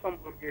সালাত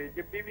সম্পর্কে,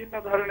 যে বিভিন্ন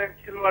ধরনের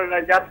খেলোয়াড়রা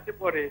জার্সি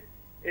পরে,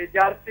 এই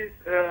জার্সি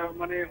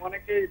মানে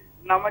অনেকে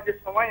নামাজের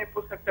সময় এই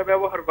পোশাকটা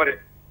ব্যবহার করে,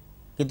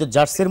 কিন্তু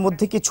জার্সির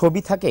মধ্যে কি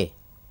ছবি থাকে?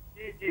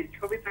 জি জি,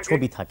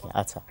 ছবি থাকে।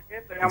 আচ্ছা,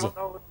 এমন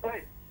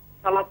অবস্থায়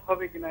সালাত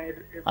হবে কিনা?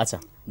 আচ্ছা,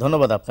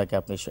 ধন্যবাদ আপনাকে,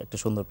 আপনি একটা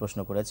সুন্দর প্রশ্ন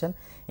করেছেন।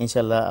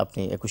 ইনশাআল্লাহ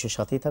আপনি 21-এর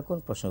সাথেই থাকুন,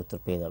 প্রশ্নের উত্তর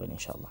পেয়ে যাবেন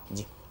ইনশাআল্লাহ।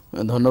 জি,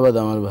 ধন্যবাদ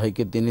আমার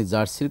ভাইকে। তিনি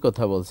জার্সির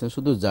কথা বলছেন,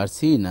 শুধু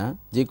জার্সি না,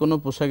 যে কোনো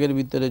পোশাকের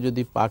ভিতরে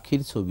যদি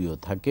পাখির ছবিও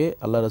থাকে,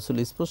 আল্লাহ রাসূল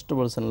স্পষ্ট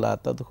বলেছেন লা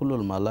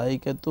তাদখুলুল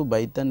মালাইকাতু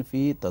বাইতান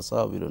ফিহি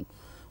তাসাবিরুন,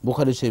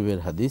 বুখারী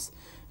শরীফের হাদিস,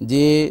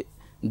 যে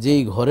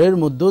যেই ঘরের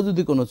মধ্যেও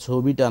যদি কোনো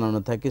ছবি টানানো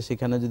থাকে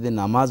সেখানে যদি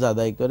নামাজ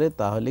আদায় করে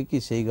তাহলে কি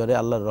সেই ঘরে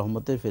আল্লাহর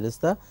রহমতের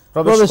ফেরেশতা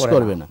প্রবেশ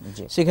করবে না,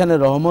 সেখানে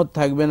রহমত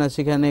থাকবে না,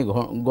 সেখানে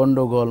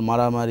গন্ডগোল,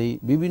 মারামারি,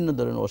 বিভিন্ন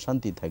ধরনের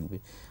অশান্তি থাকবে।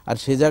 আর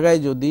সে জায়গায়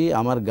যদি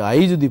আমার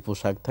গায়ে যদি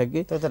পোশাক থাকে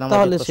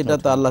তাহলে সেটা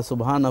তো আল্লাহ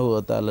সুবহানাহু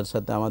ওয়া তাআলার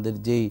সাথে আমাদের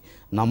যেই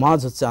নামাজ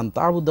হচ্ছে আন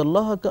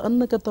তা'বুদাল্লাহা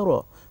কাআন্নাকা তারা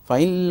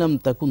ফাইন লাম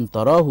তাকুন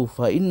তারাহু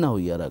ফাইন্নাহু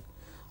ইয়ারাক।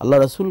 আল্লাহ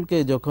রাসূলকে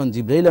যখন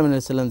জিবরাইল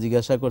আলাইহিস সালাম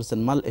জিজ্ঞাসা করেছেন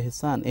মাল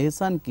ইহসান,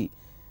 ইহসান কি,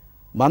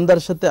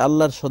 বান্দার সাথে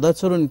আল্লাহর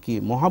সদাচরণ কি,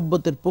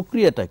 মহাব্বতের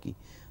প্রক্রিয়াটা কি,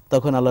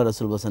 তখন আল্লাহ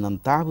রাসূল বলেছেন আন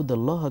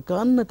তা'বুদাল্লাহা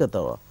কাআন্নাকা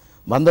তারা,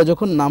 বান্দা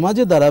যখন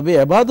নামাজে দাঁড়াবে,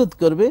 ইবাদত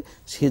করবে,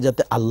 সে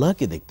যাতে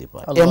আল্লাহকে দেখতে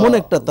পায়, এমন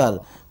একটা তার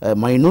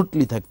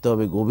মাইনুটলি থাকতে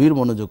হবে, গভীর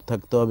মনোযোগ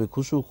থাকতে হবে,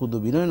 খুশু খুদু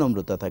বিনয়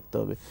নম্রতা থাকতে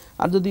হবে।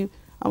 আর যদি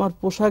আমার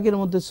পোশাকের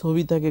মধ্যে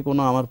ছবি থাকে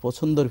কোনো আমার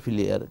পছন্দের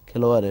প্লেয়ার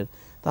খেলোয়াড়ের,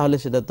 তাহলে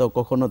সেটা তো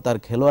কখনো তার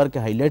খেলোয়াড়কে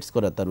হাইলাইটস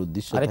করা তার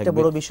উদ্দেশ্য থাকবে। আরেকটা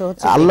বড় বিষয়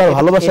হচ্ছে আল্লাহর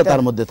ভালোবাসা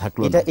তার মধ্যে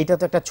থাকলো না। এটা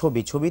তো একটা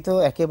ছবি, ছবি তো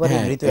একেবারে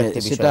মৃত একটা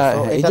বিষয়, সেটা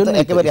এইজন্য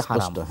একেবারে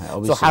হারাম।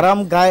 তো হারাম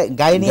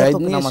গায়ে নিয়ে তো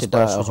নামাজ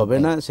পড়া হবে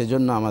না,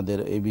 সেজন্য আমাদের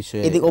এই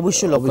বিষয়ে এদিকে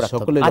অবশ্যই লক্ষ্য রাখতে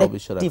হবে। সকলের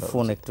অবশ্যই রাখা উচিত।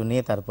 ফোন একটু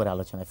নিয়ে তারপরে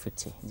আলোচনায়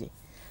ফিরছি। জি,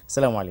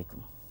 আসসালামু আলাইকুম।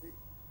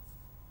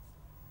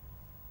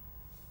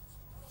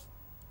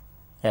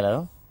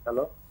 হ্যালো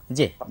হ্যালো,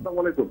 জি, আসসালামু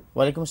আলাইকুম।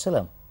 ওয়ালাইকুম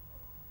আসসালাম।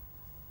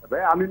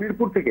 ভাই আমি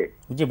মিরপুর থেকে।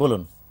 জি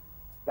বলুন।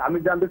 আমি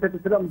জানতে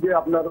চাইছিলাম যে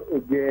আপনার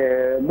যে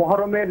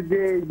মুহররমের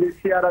যে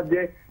শিয়ারা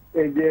যে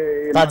এই যে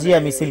তাজিয়া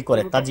মিছিল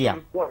করে, তাজিয়া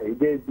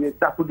যে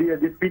চাকু দিয়ে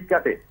যে পিক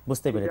কাটে,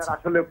 বুঝতে পেরেছি।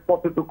 আসলে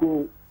কতটুকু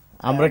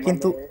আমরা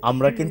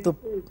কিন্তু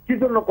কি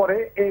জন্য করে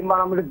এই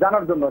আমরা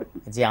জানার জন্য আর কি।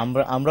 যে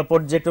আমরা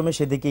পর্যায়ক্রমে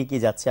সেদিকেই কি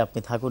যাচ্ছে, আপনি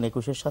থাকুন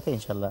 21-এর সাথে,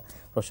 ইনশাআল্লাহ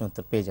প্রশ্ন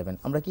উত্তর পেয়ে যাবেন।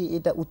 আমরা কি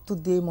এটা উত্তর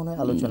দিয়ে মনে হয়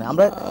আলোচনা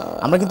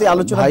আমরা কিন্তু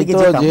আলোচনার দিকে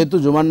যেতাম। যেহেতু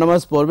জুমার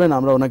নামাজ পড়বেন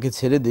আমরা ওনাকে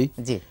ছেড়ে দিই।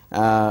 জি,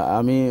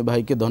 আমি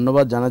ভাইকে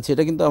ধন্যবাদ জানাচ্ছি।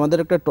 এটা কিন্তু আমাদের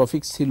একটা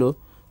টপিক ছিল,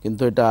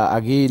 কিন্তু এটা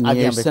আগেই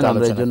নিয়ে এসেছেন,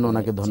 আমরা এই জন্য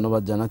ওনাকে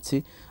ধন্যবাদ জানাচ্ছি।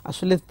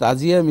 আসলে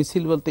তাজিয়া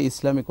মিছিল বলতে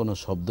ইসলামে কোনো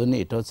শব্দ নেই,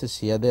 এটা হচ্ছে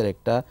শিয়াদের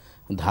একটা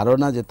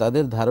ধারণা, যে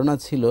তাদের ধারণা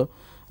ছিল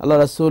আল্লাহ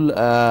রাসূল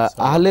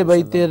আহলে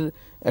বাইতের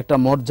একটা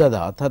মর্যাদা,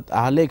 অর্থাৎ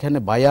আহলে এখানে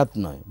বায়াত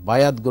নয়,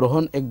 বায়াত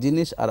গ্রহণ এক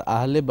জিনিস, আর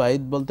আহলে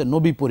বাইত বলতে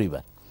নবী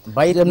পরিবার।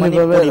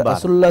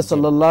 রাসূলুল্লাহ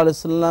সাল্লাল্লাহু আলাইহি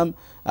সাল্লাম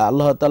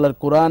আল্লাহ তাআলার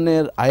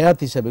কোরআনের আয়াত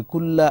হিসেবে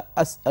কুল্লা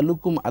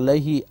আসআলুকুম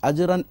আলাইহি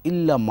আজরান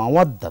ইল্লা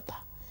মাওয়াদ্দাতা,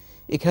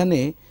 এখানে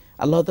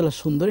আল্লাহ তাআলা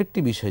সুন্দর একটি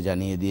বিষয়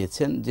জানিয়ে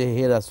দিয়েছেন যে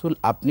হে রাসূল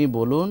আপনি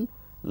বলুন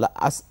লা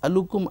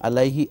আসআলুকুম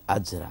আলাইহি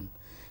আজরান,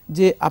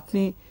 যে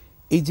আপনি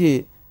এই যে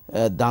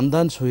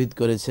দান শহীদ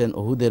করেছেন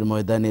উহুদের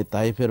ময়দানে,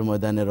 তাইফের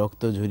ময়দানে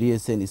রক্ত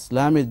ঝরিয়েছেন,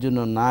 ইসলামের জন্য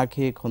না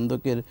খেয়ে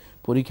খন্দকের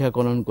পরীক্ষা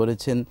খনন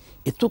করেছেন,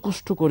 এত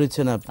কষ্ট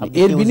করেছেন আপনি,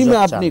 এর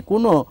বিনিময়ে আপনি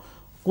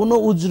কোনো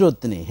উজরত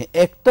নেই।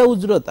 একটা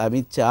উজরত আমি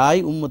চাই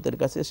উম্মতের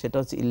কাছে, সেটা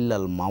হচ্ছে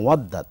ইল্লাল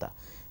মাওয়াদ্দাতা,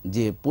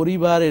 যে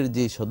পরিবারের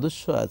যে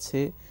সদস্য আছে,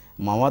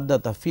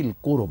 মাওয়াদ্দাতা ফিল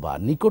কুরবা,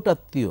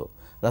 নিকটাত্মীয়,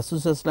 রাসূল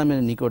সাল্লাল্লাহু আলাইহি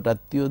ওয়াসাল্লামের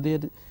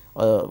নিকটাত্মীয়দের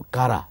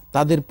কারা,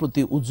 তাদের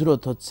প্রতি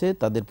উজরত হচ্ছে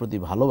তাদের প্রতি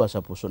ভালোবাসা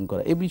পোষণ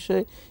করা। এ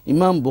বিষয়ে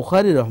ইমাম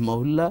বুখারী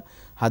রাহমাহুল্লাহ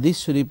হাদিস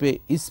শরীফে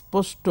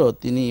স্পষ্ট,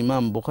 তিনি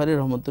ইমাম বুখারী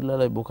রহমতুল্লাহ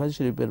আলাইহি বুখারী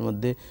শরীফের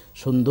মধ্যে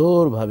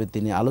সুন্দরভাবে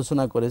তিনি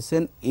আলোচনা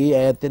করেছেন। এই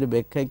আয়াতের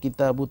ব্যাখ্যায়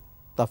কিতাবুত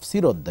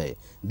তাফসির অধ্যায়ে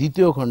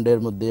 2য় খণ্ডের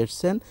মধ্যে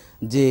এসেছেন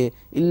যে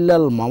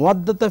ইল্লাল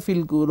মাওয়াদ্দাতা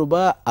ফিল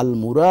কুরবা আল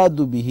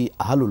মুরাদু বিহি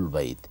আহলুল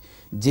বাইত,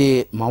 যে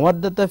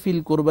মাওয়াদ্দাতা ফিল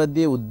কুরবা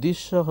দিয়ে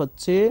উদ্দেশ্য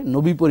হচ্ছে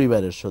নবী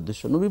পরিবারের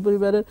সদস্য, নবী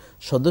পরিবারের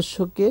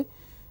সদস্যকে,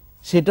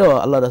 সেটাও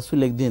আল্লাহ রাসূল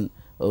একদিন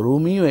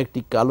রোমিও একটি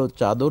কালো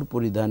চাদর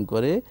পরিধান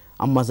করে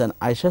আম্মাজান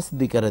আয়েশা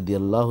সিদ্দিকা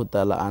রাদিয়াল্লাহু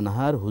তাআলা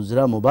আনহার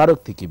হুজরা মুবারক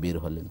থেকে বের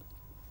হলেন।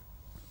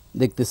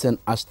 দেখতেছেন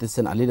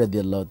আসতেছেন আলী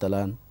রাদিয়াল্লাহু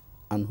তাআলা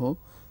আনহু,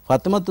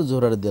 ফাতেমাতুজ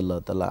জোহরা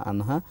রাদিয়াল্লাহু তাআলা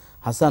আনহা,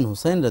 হাসান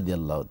হুসাইন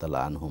রাদিয়াল্লাহু তাআলা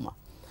আনহুমা।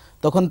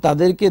 তখন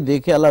তাদেরকে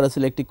দেখে আল্লাহ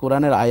রাসূল একটি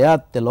কোরআনের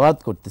আয়াত তেলাওয়াত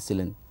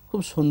করতেছিলেন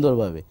খুব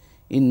সুন্দরভাবে,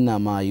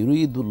 ইন্নামা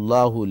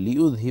ইউরিদুল্লাহু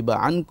লিইউযহিবা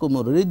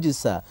আনকুমুর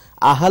রিজসা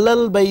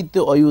আহলাল বাইতি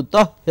ওয়া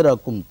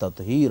ইউতাহহিরাকুম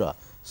তাতহীরা।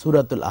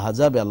 সূরাতুল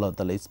আহজাবে আল্লাহ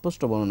তাআলা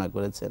স্পষ্ট বর্ণনা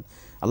করেছেন।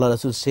 আল্লাহ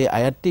রাসূল সেই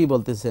আয়াতটিই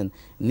বলতেছেন,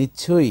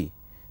 নিশ্চয়ই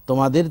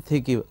তোমাদের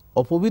থেকে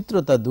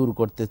অপবিত্রতা দূর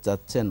করতে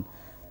চাচ্ছেন,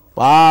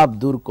 পাপ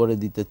দূর করে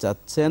দিতে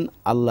চাচ্ছেন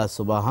আল্লাহ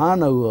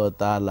সুবহানাহু ওয়া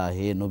তাআলা,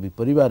 হে নবী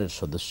পরিবারের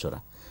সদস্যরা।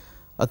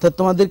 অর্থাৎ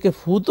তোমাদেরকে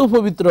ফুত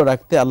পবিত্র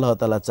রাখতে আল্লাহ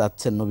তাআলা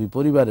চাচ্ছেন, নবী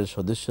পরিবারের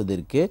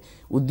সদস্যদেরকে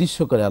উদ্দেশ্য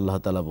করে আল্লাহ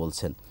তাআলা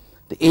বলছেন।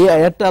 তো এই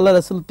আয়াতটা আল্লাহ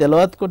রাসূল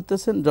তেলাওয়াত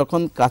করতেছেন,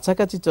 যখন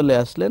কাছাকাছি চলে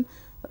আসলেন,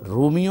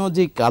 রোমিও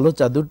যে কালো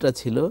চাদরটা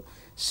ছিল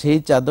সেই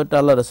চাদরটা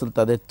আল্লাহ রাসূল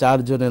তাদের 4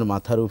 জনের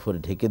মাথার উপরে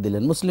ঢেকে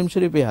দিলেন। মুসলিম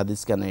শরীফে হাদিস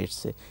কেন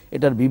এসছে,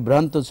 এটার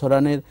বিভ্রান্ত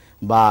ছড়ানোর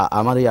বা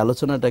আমার এই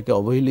আলোচনাটাকে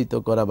অবহেলিত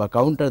করা বা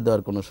কাউন্টার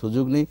দেওয়ার কোনো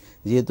সুযোগ নেই,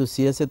 যেহেতু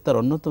সিয়াসের তার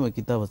অন্যতম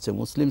কিতাব হচ্ছে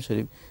মুসলিম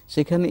শরীফ।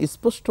 সেখানে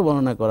স্পষ্ট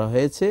বর্ণনা করা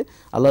হয়েছে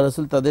আল্লাহ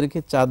রাসূল তাদেরকে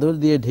চাদর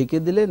দিয়ে ঢেকে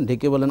দিলেন,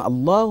 ঢেকে বলেন,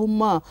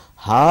 আল্লাহুম্মা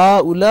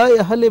হাউলাই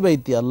আহলে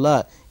বাইতি, আল্লাহ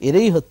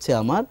এরাই হচ্ছে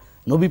আমার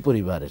নবী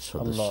পরিবারের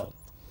সদস্য।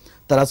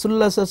 তা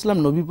রাসূলুল্লাহ সাল্লাল্লাহু আলাইহি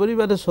ওয়াসাল্লাম নবী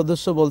পরিবারের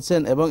সদস্য বলছেন,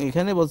 এবং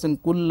এখানে বলছেন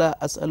কুল্লা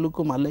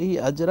আসআলুকুম আলাইহি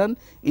আজরান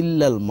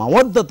ইল্লাল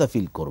মাওয়াদ্দাতা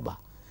ফিল কুরবা,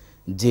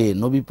 যে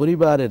নবী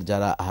পরিবারের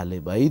যারা আহলে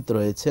বাইত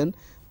রয়েছেন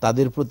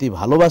তাদের প্রতি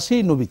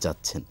ভালোবাসাই নবী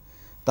চাচ্ছেন।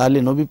 তাহলে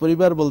নবী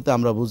পরিবার বলতে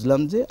আমরা বুঝলাম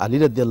যে আলী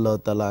রাদিয়াল্লাহু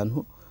তাআলা আনহু,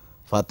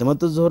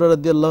 ফাতেমাতুজ জোহরা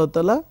রাদিয়াল্লাহু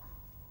তাআলা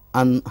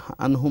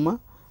আনহুমা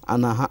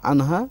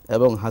আনহা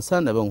এবং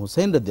হাসান এবং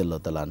হুসাইন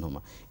রাদিয়াল্লাহু তাআলা আনহুমা,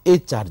 এই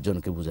 4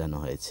 জনকে বোঝানো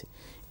হয়েছে।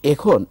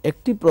 এখন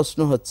একটি প্রশ্ন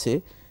হচ্ছে,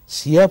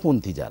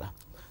 শিয়াপন্থী যারা,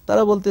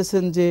 তারা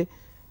বলতেছেন যে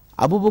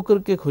আবু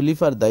বকরকে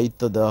খলিফার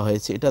দায়িত্ব দেওয়া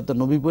হয়েছে, এটা তো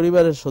নবী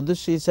পরিবারের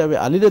সদস্য হিসাবে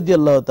আলী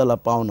রাদিয়াল্লাহু তাআলা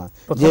পাও না,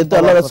 যেহেতু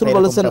আল্লাহ রাসূল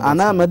বলেছেন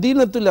আনা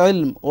মাদিনাতুল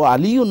ইলম ওয়া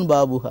আলিউন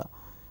বাবুহা,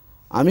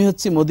 আমি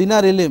হচ্ছি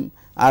মদিনার ইলম,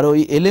 আর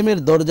ওই ইলমের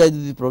দরজায়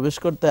যদি প্রবেশ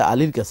করতে হয়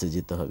আলীর কাছে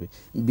যেতে হবে।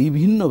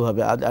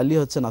 বিভিন্নভাবে আলী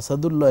হচ্ছেন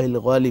আসাদুল্লাহিল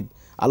গালিব,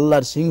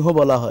 আল্লাহর সিংহ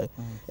বলা হয়।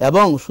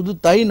 এবং শুধু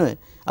তাই নয়,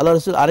 আল্লাহ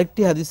রাসূল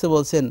আরেকটি হাদিসে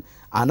বলছেন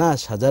আনা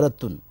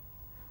শাজারাতুন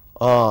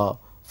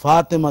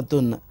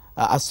ফাতেমাতুন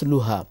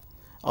আসলুহা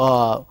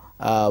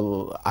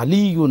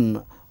আলিউন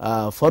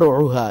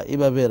ফরউহা,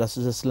 এভাবে রাসূল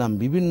সাল্লাল্লাহু আলাইহি ওয়াসাল্লাম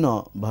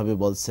বিভিন্নভাবে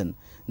বলছেন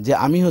যে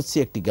আমি হচ্ছি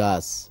একটি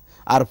গাছ,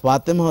 আর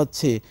ফাতেমা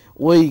হচ্ছে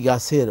ওই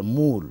গাছের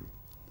মূল,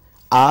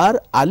 আর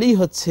আলী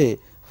হচ্ছে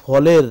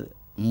ফলের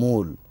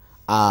মূল,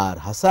 আর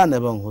হাসান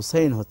এবং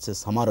হুসাইন হচ্ছে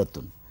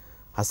সামারাতুন,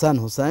 হাসান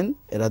হুসাইন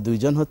এরা 2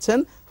 জন হচ্ছেন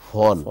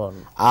ফল।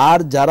 আর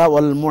যারা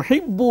ওয়াল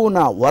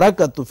মুহিব্বুনা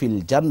ওয়ারাকাতু ফিল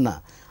জান্নাহ,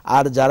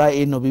 আর যারা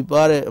এই নবী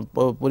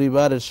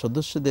পরিবারের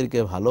সদস্যদেরকে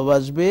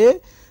ভালোবাসবে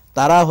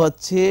তারা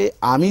হচ্ছে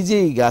আমি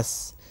যেই গাছ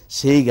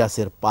সেই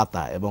গাছের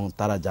পাতা, এবং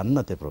তারা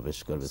জান্নাতে প্রবেশ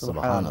করবে।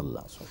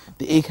 সুবহানাল্লাহ।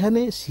 তো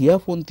এখানে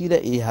শিয়াপন্থীরা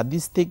এই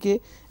হাদিস থেকে,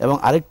 এবং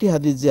আরেকটি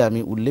হাদিস যে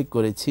আমি উল্লেখ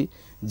করেছি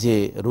যে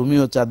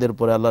রোমিও চাঁদের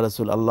পরে আল্লাহ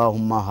রাসূল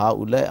আল্লাহুম্মা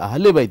হাউলাই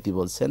আহলে বাইতি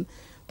বলছেন,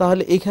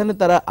 তাহলে এখানে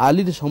তারা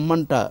আলীর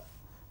সম্মানটা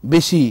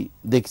বেশি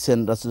দেখছেন,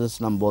 রাসূল সাল্লাল্লাহু আলাইহি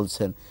ওয়াসাল্লাম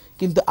বলছেন।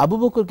 কিন্তু আবু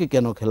বকরকে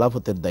কেন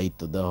খেলাফতের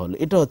দায়িত্ব দেওয়া হলো,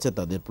 এটা হচ্ছে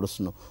তাদের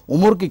প্রশ্ন।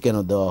 উমরকে কেন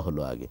দেওয়া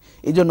হলো আগে?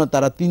 এই জন্য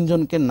তারা 3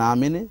 জনকে না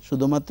মেনে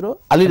শুধুমাত্র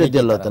আলী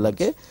রাদিয়াল্লাহু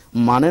তাআলাকে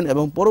মানেন,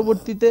 এবং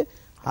পরবর্তীতে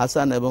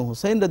হাসান এবং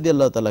হুসাইন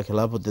রাদিয়াল্লাহু তাআলা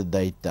খেলাফতের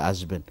দায়িত্বে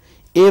আসবেন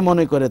এ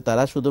মনে করে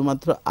তারা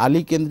শুধুমাত্র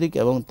আলী কেন্দ্রিক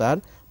এবং তার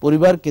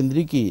পরিবার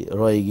কেন্দ্রিকই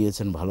রয়ে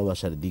গিয়েছেন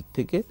ভালোবাসার দিক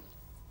থেকে।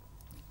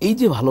 এই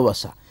যে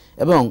ভালোবাসা,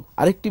 এবং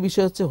আরেকটি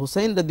বিষয় হচ্ছে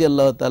হুসাইন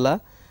রাদিয়াল্লাহু তাআলা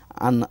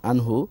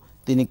আনহু,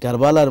 তিনি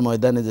কারবালার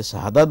ময়দানে যে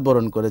শাহাদাত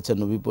বরণ করেছেন,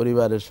 নবী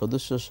পরিবারের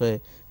সদস্য সহ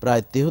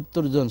প্রায়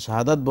 73 জন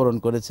শাহাদাত বরণ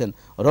করেছেন,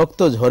 রক্ত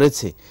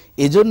ঝরেছে।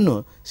 এজন্য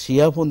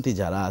শিয়াপন্থী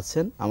যারা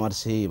আছেন আমার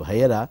সেই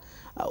ভাইয়েরা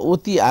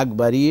অতি আগ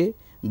বাড়িয়ে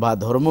বা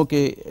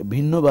ধর্মকে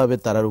ভিন্নভাবে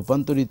তারা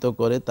রূপান্তরিত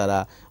করে, তারা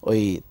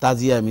ওই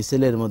তাজিয়া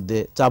মিছিলের মধ্যে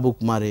চাবুক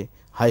মারে,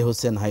 হাই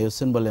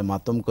হোসেন বলে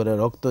মাতম করে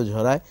রক্ত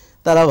ঝরায়।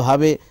 তারা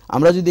ভাবে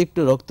আমরা যদি একটু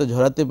রক্ত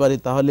ঝরাতে পারি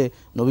তাহলে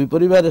নবী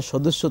পরিবারের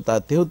সদস্য তা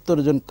 73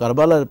 জন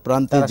কারবালার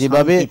প্রান্তে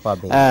যেভাবে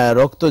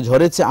রক্ত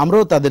ঝরেছে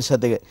আমরাও তাদের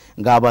সাথে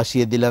গা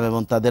ভাসিয়ে দিলাম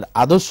এবং তাদের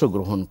আদর্শ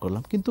গ্রহণ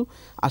করলাম। কিন্তু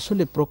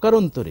আসলে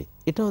প্রকারান্তরে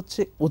এটা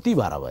হচ্ছে অতি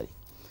বাড়াবাড়ি,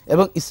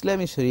 এবং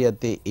ইসলামী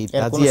শরিয়াতে এই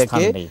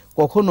তাজিয়াকে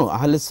কখনো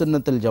আহলে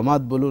সুন্নাত ওয়াল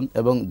জামাত বলুন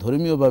এবং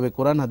ধর্মীয়ভাবে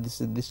কোরআন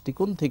হাদিসের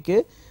দৃষ্টিকোণ থেকে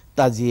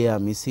তাজিয়া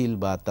মিছিল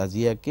বা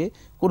তাজিয়াকে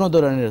কোনো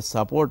ধরনের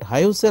সাপোর্ট,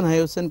 হাই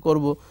হোসেন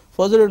করব,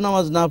 ফজরের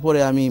নামাজ না পড়ে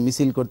আমি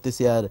মিছিল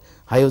করতেছি আর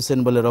হাই হোসেন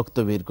বলে রক্ত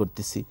বের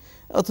করতেছি।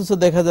 অথচ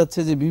দেখা যাচ্ছে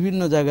যে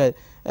বিভিন্ন জায়গায়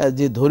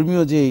যে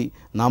ধর্মীয় যেই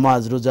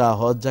নামাজ রোজা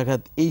হজ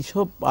যাকাত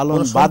এইসব পালন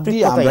বাদ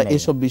দিয়ে আমরা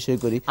এসব বিষয়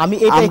করি। আমি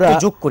এটা একটু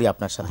যোগ করি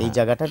আপনার সাথে, এই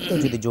জায়গাটাতে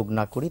যদি যোগ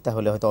না করি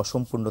তাহলে হয়তো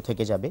অসম্পূর্ণ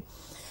থেকে যাবে।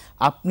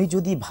 আপনি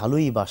যদি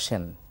ভালোই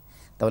বাসেন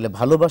তাহলে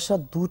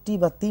ভালোবাসার 2টি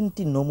বা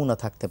 3টি নমুনা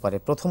থাকতে পারে।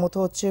 প্রথমত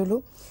হচ্ছে হলো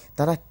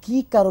তারা কি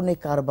কারণে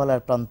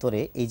কারবালার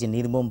প্রান্তরে এই যে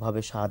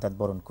নির্মমভাবে শাহাদাত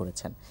বরণ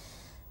করেছেন।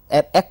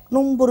 1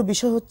 নম্বর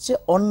বিষয় হচ্ছে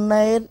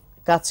অন্যায়ের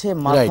কাছে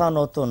মাথা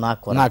নত না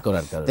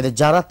করার কারণে তাহলে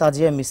যারা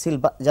তাজিয়া মিছিল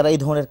বা যারা এই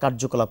ধরনের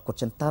কার্যকলাপ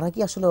করছেন তারা কি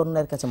আসলে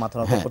অন্যের কাছে মাথা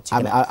নত করছে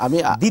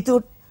কিনা?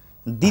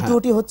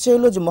 দ্বিতীয়টি হচ্ছে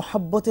হলো যে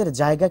মহাব্বতের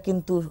জায়গা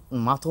কিন্তু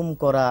মাতম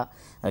করা,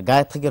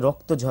 গায়ে থেকে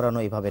রক্ত ঝরানো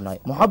এইভাবে নয়।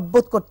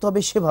 মহাব্বত করতে হবে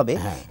সেভাবে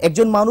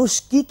একজন মানুষ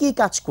কি কি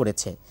কাজ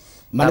করেছে,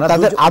 মানে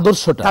তাদের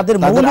আদর্শটা, তাদের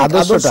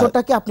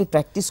আদর্শটাকে আপনি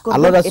প্র্যাকটিস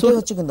করবেন, এটাই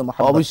হচ্ছে কিন্তু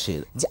মহাব্বত। অবশ্যই।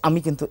 যে আমি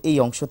কিন্তু এই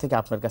অংশ থেকে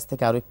আপনার কাছ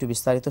থেকে আরো একটু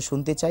বিস্তারিত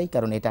শুনতে চাই,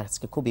 কারণ এটা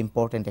আজকে খুব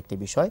ইম্পর্টেন্ট একটি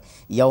বিষয়,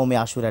 ইয়াউমে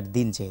আশুরার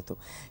দিন যেহেতু,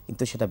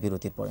 কিন্তু সেটা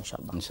বিরতির পর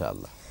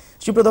ইনশাআল্লাহ।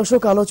 সুপ্রিয়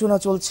দর্শক, আলোচনা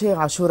চলছে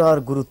আশুরার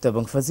গুরুত্ব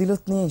এবং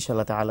ফজিলত নিয়ে।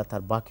 ইনশাআল্লাহ তাআলা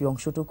তার বাকি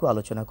অংশটুকু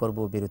আলোচনা করব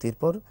বিরতির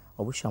পর।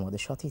 অবশ্যই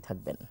আমাদের সাথেই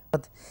থাকবেন।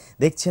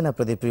 দেখছেন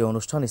আপনাদের প্রিয়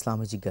অনুষ্ঠান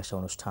ইসলামী জিজ্ঞাসা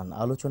অনুষ্ঠান।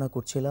 আলোচনা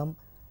করছিলাম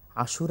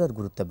আশুরার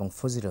গুরুত্ব এবং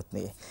ফজিলত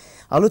নিয়ে।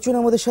 আলোচনা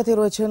আমাদের সাথে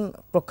রয়েছেন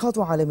প্রখ্যাত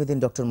আলেমদ্দিন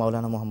ডক্টর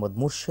মাওলানা মোহাম্মদ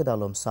মুর্শেদ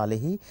আলম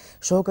সালেহী,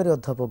 সহকারী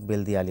অধ্যাপক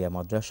বেলদি আলিয়া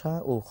মাদ্রাসা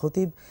ও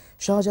খতিব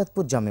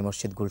শাহজাদপুর জামে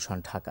মসজিদ গুলশান,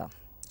 ঢাকা।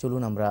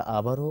 চলুন আমরা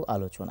আবারও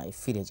আলোচনায়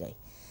ফিরে যাই।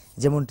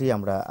 যেমনটি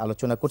আমরা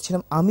আলোচনা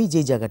করছিলাম, আমি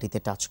যেই জায়গাটিতে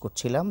টাচ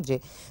করছিলাম যে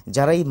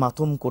যারাই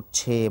মাতম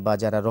করছে বা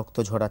যারা রক্ত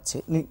ঝরাচ্ছে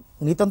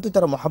নিতান্তই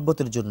তারা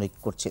মহাব্বতের জন্যই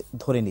করছে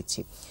ধরে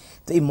নিচ্ছি।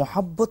 তো এই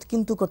মহাব্বত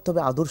কিন্তু করতে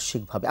হবে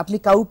আদর্শিকভাবে। আপনি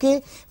কাউকে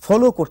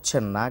ফলো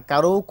করছেন না,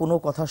 কারো কোনো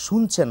কথা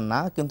শুনছেন না,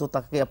 কিন্তু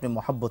তাকে আপনি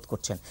মহাব্বত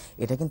করছেন,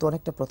 এটা কিন্তু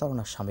অনেকটা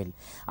প্রতারণার শামিল।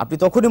 আপনি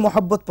তখনই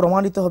মহাব্বত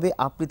প্রমাণিত হবে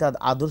আপনি তার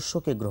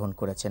আদর্শকে গ্রহণ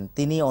করেছেন।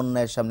 তিনি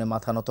অন্যায়ের সামনে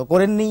মাথা নত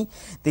করেননি,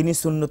 তিনি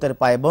সুন্নতের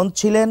পায়বন্ধ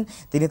ছিলেন,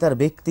 তিনি তার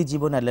ব্যক্তি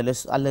জীবনে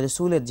আল্লাহ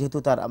রসুলের যেহেতু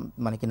তার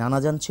মানে কি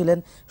নানাজান ছিলেন,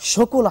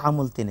 সকল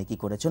আমল তিনি কি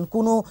করেছেন,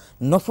 কোনো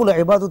নফল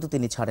ইবাদতও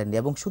তিনি ছাড়েননি,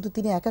 এবং শুধু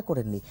তিনি একা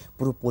করেননি,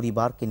 পুরো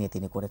পরিবারকে নিয়ে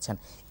তিনি করেছেন।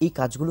 এই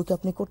কাজগুলোকে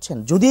আপনি করছেন।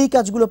 যদি এই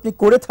কাজগুলো আপনি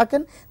করে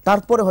থাকেন,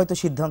 তারপরে হয়তো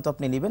সিদ্ধান্ত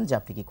আপনি নেবেন যে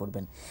আপনি কি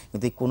করবেন।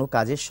 কিন্তু এই কোনো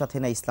কাজের সাথে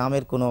না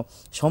ইসলামের কোনো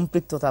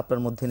সম্পৃক্ততা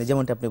আপনার মধ্যে নেই।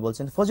 যেমনটা আপনি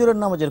বলছেন ফজরের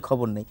নামাজের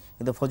খবর নেই,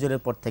 কিন্তু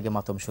ফজরের পর থেকে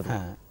মাতম শুরু।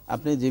 হ্যাঁ,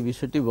 আপনি যে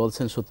বিষয়টি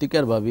বলছেন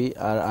সত্যিকার ভাবি,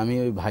 আর আমি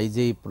ওই ভাই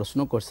যেই প্রশ্ন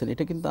করছেন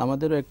এটা কিন্তু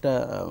আমাদেরও একটা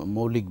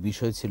মৌলিক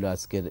বিষয় ছিল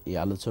আজকের এই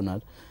আলোচনার।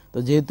 তো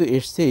যেহেতু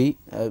এসছেই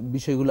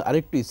বিষয়গুলো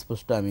আরেকটু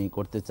স্পষ্ট আমি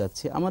করতে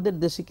চাচ্ছি। আমাদের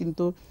দেশে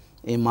কিন্তু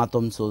এই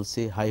মাতম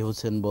চলছে, হাই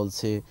হোসেন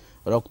বলছে,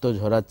 রক্ত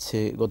ঝরাচ্ছে,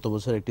 গত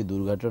বছর একটি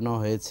দুর্ঘটনা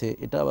হয়েছে,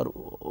 এটা আবার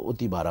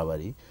অতি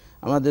বাড়াবাড়ি।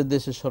 আমাদের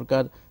দেশের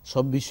সরকার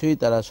সব বিষয়েই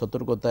তারা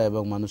সতর্কতা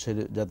এবং মানুষের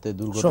যাতে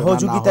দুর্ঘটনা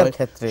না হয়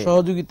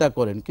সহযোগিতা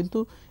করেন, কিন্তু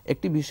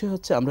একটি বিষয়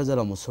হচ্ছে আমরা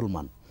যারা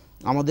মুসলমান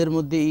আমাদের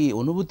মধ্যে এই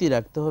অনুভূতি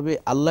রাখতে হবে,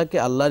 আল্লাহকে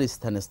আল্লাহর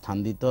স্থানে স্থান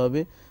দিতে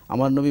হবে,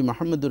 আমার নবী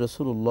মুহাম্মদুর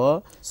রাসূলুল্লাহ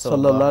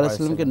সাল্লাল্লাহু আলাইহি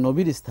ওয়াসাল্লামকে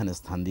নবীর স্থানে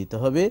স্থান দিতে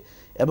হবে,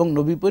 এবং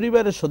নবী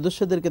পরিবারের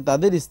সদস্যদেরকে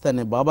তাদের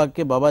স্থানে,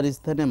 বাবাকে বাবার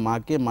স্থানে,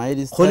 মাকে মায়ের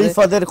স্থানে,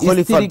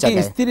 স্ত্রীকে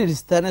স্ত্রীর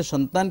স্থানে,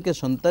 সন্তানকে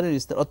সন্তানের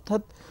স্থানে,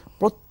 অর্থাৎ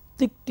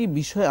প্রত্যেকটি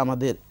বিষয়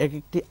আমাদের এক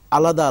একটি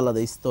আলাদা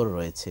আলাদা স্তর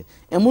রয়েছে।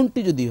 এমনটি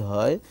যদি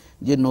হয়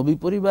যে নবী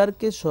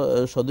পরিবারকে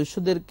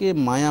সদস্যদেরকে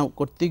মায়া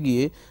করতে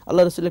গিয়ে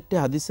আল্লাহ রাসূল একটি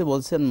হাদিসে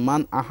বলছেন,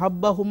 মান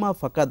আহাব্বাহুমা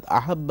ফাকাদ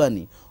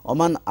আহাব্বানি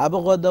ওমান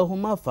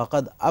আবগাদাহুমা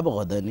ফাকাদ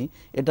আবগাদানি।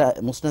 এটা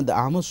মুসনাদ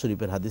আহমদ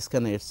শরীফের হাদিস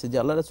খানে এসেছে যে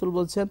আল্লাহ রাসূল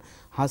বলছেন,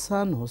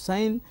 হাসান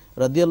হুসাইন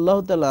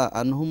রাদিয়াল্লাহু তাআলা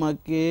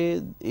আনহুমাকে,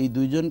 এই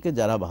দুইজনকে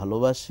যারা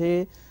ভালোবাসে,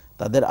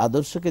 তাদের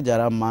আদর্শকে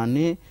যারা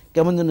মানে,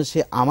 কেমন যেন সে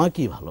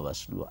আমাকেই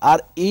ভালোবাসলো। আর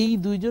এই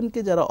দুইজনকে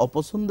যারা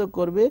অপছন্দ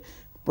করবে,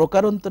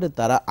 প্রকারান্তরে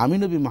তারা আমি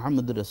নবী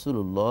মুহাম্মদুর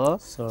রাসূলুল্লাহ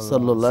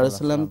সাল্লাল্লাহু আলাইহি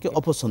ওয়াসাল্লামকে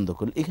অপছন্দ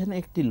করল। এখানে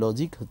একটি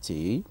লজিক হচ্ছে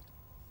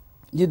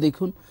যে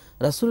দেখুন,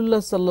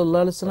 রাসূলুল্লাহ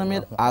সাল্লাল্লাহু আলাইহি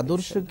ওয়াসাল্লামের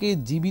আদর্শকে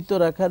জীবিত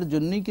রাখার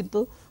জন্যই কিন্তু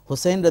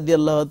হুসাইন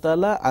রাদিয়াল্লাহু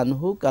তাআলা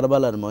আনহু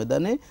কারবালার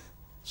ময়দানে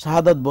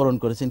শাহাদাত বরণ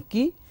করেছেন।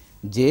 কি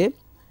যে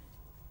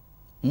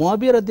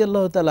মুয়াবিয়া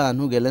রাদিয়াল্লাহু তাআলা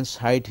আনহু গেলেন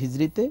 60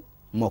 হিজরিতে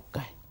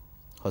মক্কায়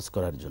হজ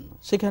করার জন্য।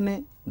 সেখানে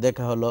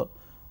দেখা হলো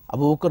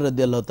আবু বকর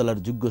রাদিয়াল্লাহু তাআলার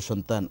যোগ্য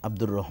সন্তান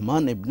আব্দুর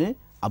রহমান ইবনে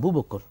আবু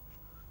বকর,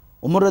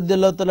 ওমর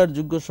রাদিয়াল্লাহু তাআলার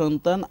যোগ্য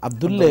সন্তান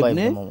আব্দুল্লাহ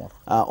ইবনে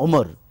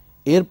ওমর,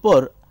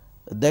 এরপর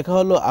দেখা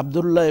হলো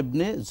আব্দুল্লাহ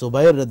ইবনে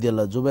জুবাইর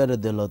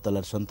রাদিয়াল্লাহু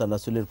তাআলার সন্তান,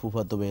 রাসূলের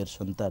ফুফাতো ভাইয়ের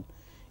সন্তান,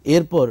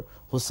 এরপর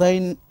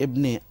হুসাইন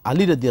ইবনে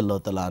আলী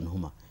রাদিয়াল্লাহু তাআলা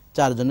আনহুমা।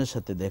 চারজনের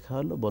সাথে দেখা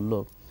হলো, বলল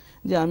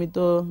যে আমি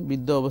তো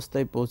বৃদ্ধ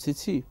অবস্থায়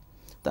পৌঁছেছি,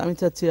 তা আমি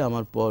চাচ্ছি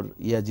আমার পর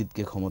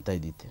ইয়াজিদকে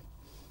ক্ষমতায় দিতে।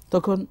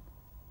 তখন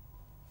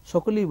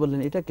সকলেই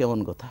বললেন এটা কেমন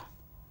কথা।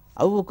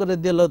 আবু বকর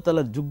রাদিয়াল্লাহু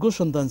তাআলার যোগ্য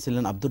সন্তান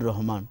ছিলেন আব্দুর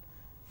রহমান,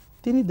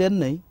 তিনি দেন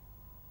নাই,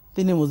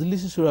 তিনি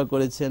মজলিসে শুরা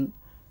করেছেন।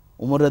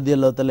 ওমর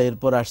রাদিয়াল্লাহু তাআলা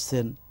এরপর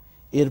আসছেন,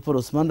 এরপর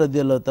ওসমান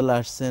রাদিয়াল্লাহু তাআলা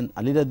আসছেন,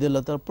 আলী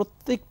রাদিয়াল্লাহু তাআলা,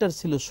 প্রত্যেকটার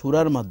ছিল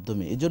সুরার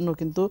মাধ্যমে। এজন্য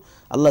কিন্তু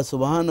আল্লাহ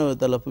সুবহানাহু ওয়া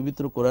তাআলা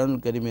পবিত্র কোরআনুল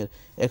কারীমের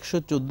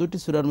 114টি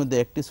সূরার মধ্যে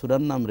একটি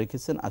সূরার নাম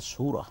রেখেছেন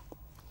আশ-শূরা,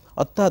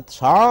 অর্থাৎ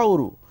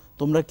শাউরু,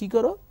 তোমরা কি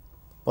করো,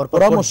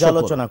 পরামর্শ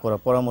করো।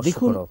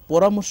 দেখুন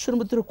পরামর্শের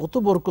মধ্যে কত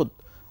বরকত।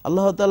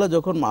 আল্লাহ তাআলা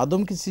যখন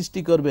আদমকে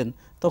সৃষ্টি করবেন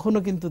তখনও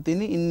কিন্তু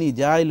তিনি ইন্নী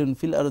জাইলুন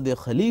ফিল আরদি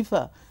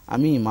খলিফা,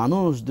 আমি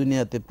মানুষ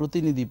দুনিয়াতে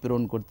প্রতিনিধি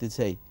প্রেরণ করতে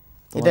চাই,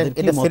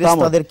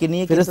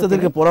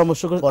 ফেরেশতাদেরকে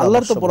পরামর্শ করে।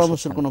 আল্লাহর তো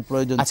পরামর্শের কোনো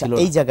প্রয়োজন ছিল না।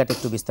 এই জায়গাটা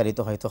একটু বিস্তারিত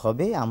হয়তো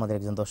হবে, আমাদের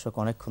একজন দর্শক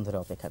অনেকক্ষণ ধরে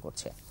অপেক্ষা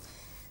করছে।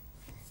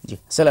 জি,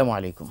 আসসালামু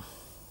আলাইকুম।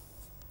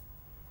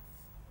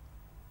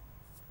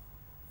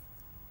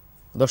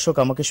 দর্শক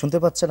আমাকে শুনতে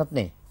পাচ্ছেন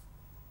আপনি?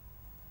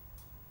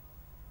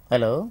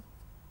 হ্যালো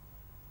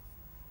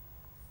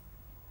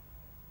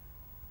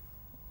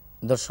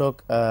দর্শক,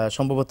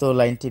 সম্ভবত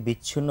লাইনটি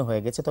বিচ্ছিন্ন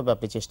হয়ে গেছে, তবে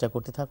আপনি চেষ্টা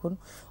করতে থাকুন,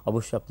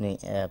 অবশ্যই আপনি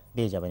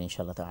পেয়ে যাবেন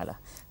ইনশাআল্লাহ তাআলা।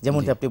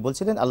 যেমনটি আপনি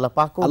বলছিলেন, আল্লাহ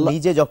পাকও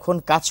নিজে যখন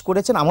কাজ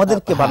করেছেন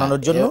আমাদেরকে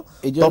বানানোর জন্য,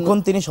 তখন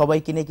তিনি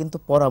সবাইকে নিয়ে কিন্তু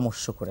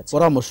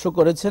পরামর্শ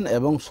করেছেন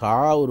এবং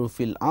শাউরু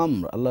ফিল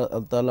আমর, আল্লাহ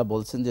তাআলা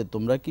বলছেন যে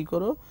তোমরা কি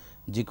করো,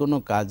 যে কোনো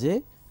কাজে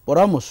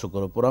পরামর্শ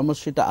করো।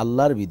 পরামর্শ এটা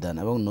আল্লাহর বিধান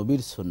এবং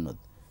নবীর সুন্নত।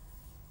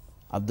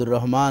 আব্দুর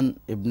রহমান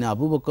ইবনে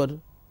আবু বকর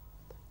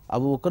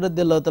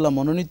রাদিয়াল্লাহু তাআলা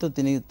মনোনীত,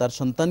 তিনি তার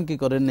সন্তানকে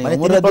করেন নাই।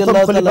 ওমর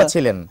রাদিয়াল্লাহু তাআলা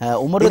ছিলেন,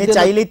 তিনি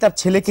চাইলেই তার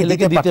ছেলেকে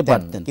দিতে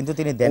পারতেন, কিন্তু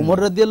তিনি দেন। ওমর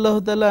রাদিয়াল্লাহু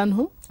তাআলা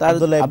আনহু তার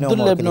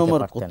আব্দুল্লাহ ইবনে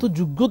ওমর কত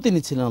যোগ্য তিনি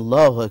ছিলেন,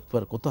 আল্লাহু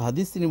আকবার, কত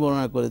হাদিস তিনি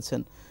বর্ণনা করেছেন।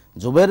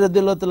 জুবাইর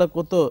রাদিয়াল্লাহু তাআলা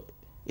কত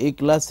এই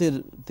ক্লাসের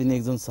তিনি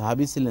একজন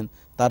সাহাবী ছিলেন,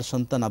 তার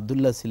সন্তান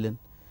আব্দুল্লাহ ছিলেন।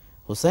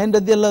 হুসাইন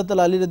রাদিয়াল্লাহু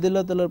তাআলা আলী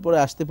রাদিয়াল্লাহু তাআলার পরে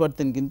আসতে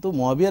পারতেন, কিন্তু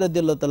মুয়াবিয়া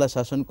রাদিয়াল্লাহু তাআলা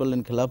শাসন করলেন,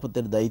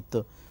 খেলাফতের দায়িত্ব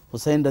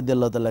হুসাইন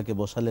রাদিয়াল্লাহু তাআলাকে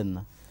বসালেন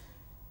না।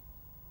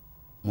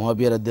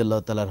 মুয়াবিয়া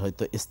রাদিয়াল্লাহু তাআলার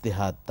হয়তো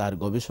ইস্তেহাদ, তার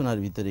গবেষণার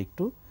ভিতরে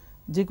একটু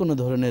যে কোনো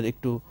ধরনের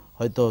একটু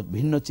হয়তো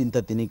ভিন্ন চিন্তা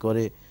তিনি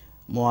করে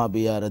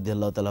মুয়াবিয়া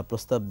রাদিয়াল্লাহু তাআলা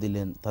প্রস্তাব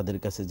দিলেন তাদের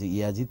কাছে যে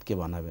ইয়াজিদকে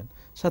বানাবেন।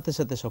 সাথে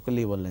সাথে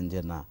সকলেই বললেন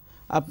যে না,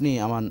 আপনি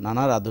আমার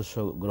নানার আদর্শ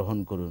গ্রহণ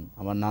করুন,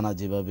 আমার নানা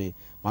যেভাবে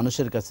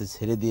মানুষের কাছে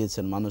ছেড়ে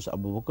দিয়েছেন, মানুষ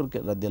আবু বকর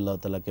রাদিয়াল্লাহু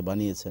তাআলাকে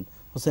বানিয়েছেন,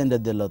 হুসাইন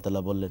রাদিয়াল্লাহু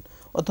তাআলা বললেন।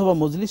 অথবা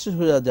মজলিসে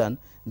হয়ে যান,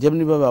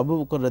 যেমনিভাবে আবু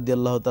বকর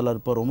রাদিয়াল্লাহু তাআলার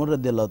পর ওমর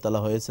রাদিয়াল্লাহু তাআলা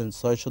হয়েছেন,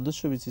 6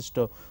 সদস্য বিশিষ্ট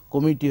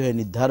কমিটি হয়ে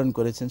নির্ধারণ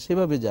করেছেন,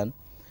 সেভাবে যান।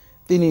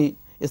 তিনি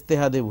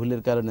ইস্তেহাদে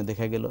ভুলের কারণে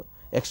দেখা গেল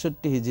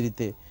 61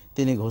 হিজরিতে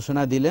তিনি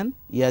ঘোষণা দিলেন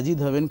ইয়াজিদ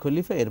হবেন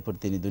খলিফা, এরপর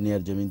তিনি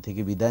দুনিয়ার জমিন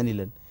থেকে বিদায়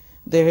নিলেন।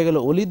 দেখা গেল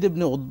ওলিদ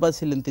ইবনে উতবা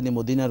ছিলেন, তিনি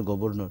মদিনার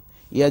গভর্নর।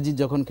 ইয়াজিদ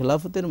যখন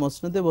খেলাফতের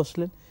মসনদে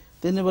বসলেন,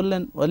 তিনি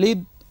বললেন, ওলিদ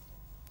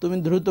তুমি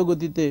দ্রুত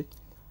গতিতে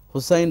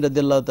হুসাইন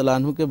রাদিয়াল্লাহু তাআলা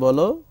আনহুকে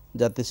বলো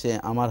যাতে সে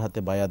আমার হাতে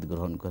বায়াত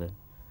গ্রহণ করেন।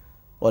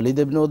 ওলিদ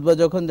ইবনে উতবা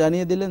যখন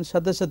জানিয়ে দিলেন,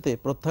 সাথে সাথে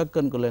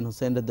প্রত্যাখ্যান করলেন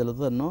হুসাইন রাদিয়াল্লাহু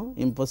তাআলা, নো,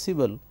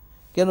 ইম্পসিবল,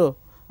 কেন,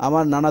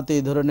 আমার নানাতে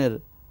এই ধরনের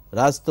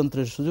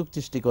রাজতন্ত্রের সুযোগ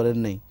সৃষ্টি করেন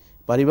নাই,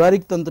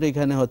 পারিবারিক তন্ত্র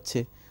এখানে হচ্ছে।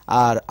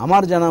 আর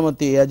আমার জানা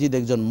মতে ইয়াজিদ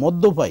একজন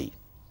মদ্যপায়ী,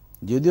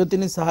 যদিও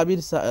তিনি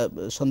সাহাবীর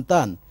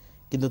সন্তান,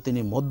 কিন্তু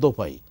তিনি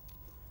মদ্যপায়ী,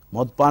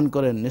 মদ পান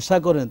করেন, নেশা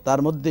করেন, তার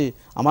মধ্যে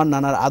আমার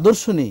নানার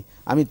আদর্শ নেই,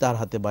 আমি তার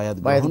হাতে বায়াত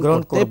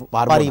গ্রহণ করতে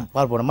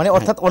পারবো না। মানে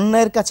অর্থাৎ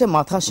অন্যায়ের কাছে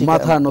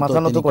মাথা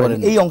নত করেন।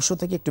 এই অংশ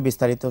থেকে একটু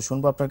বিস্তারিত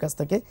শুনবো আপনার কাছ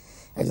থেকে,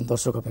 একজন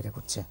দর্শক অপেক্ষা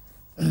করছে।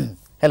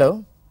 হ্যালো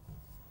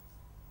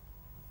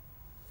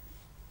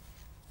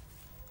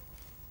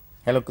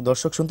হ্যালো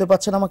দর্শক, শুনতে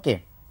পাচ্ছেন আমাকে?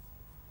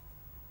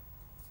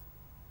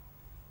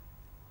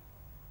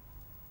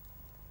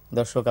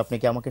 দর্শক, আপনি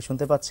কি আমাকে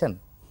শুনতে পাচ্ছেন?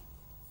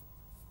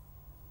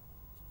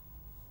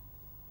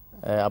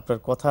 আপনার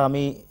কথা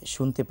আমি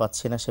শুনতে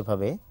পাচ্ছি না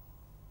সেভাবে,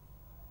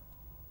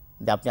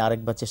 আপনি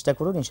আরেকবার চেষ্টা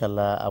করুন,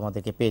 ইনশাল্লাহ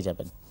আমাদেরকে পেয়ে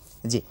যাবেন।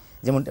 জি,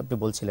 যেমন আপনি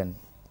বলছিলেন।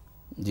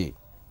 জি,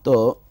 তো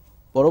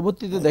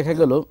পরবর্তীতে দেখা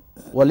গেল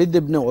ওয়ালিদ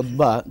ইবনে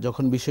উতবা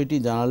যখন বিষয়টি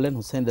জানালেন,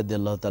 হুসাইন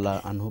রাদিয়াল্লাহু তাআলা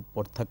আনহু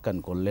প্রত্যাখ্যান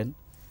করলেন,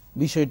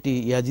 বিষয়টি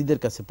ইয়াজিদের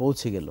কাছে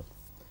পৌঁছে গেল।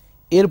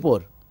 এরপর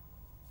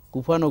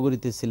কুফা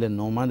নগরীতে ছিলেন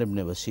নোমান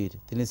ইবনে বশির,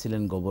 তিনি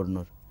ছিলেন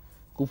গভর্নর।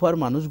 কুফার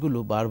মানুষগুলো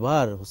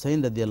বারবার হুসাইন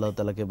রাদিয়াল্লাহু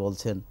তাআলাকে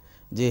বলছেন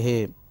যে, হে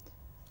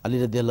আলী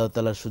রাদিয়াল্লাহু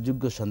তাআলার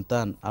সুযোগ্য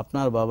সন্তান,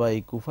 আপনার বাবা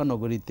এই কুফা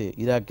নগরীতে,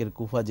 ইরাকের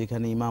কুফা,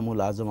 যেখানে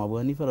ইমামুল আজম আবু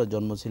হানিফারও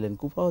জন্ম ছিলেন,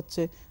 কুফা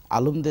হচ্ছে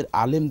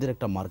আলেমদের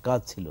একটা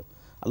মার্কাজ ছিল।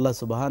 আল্লাহ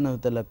সুবহানাহু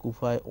ওয়া তাআলা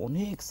কুফায়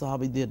অনেক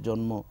সাহাবীদের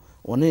জন্ম,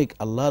 অনেক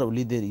আল্লাহর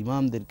ওলিদের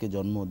ইমামদেরকে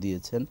জন্ম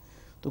দিয়েছেন।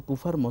 তো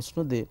কুফার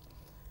মসনদে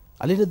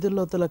আলী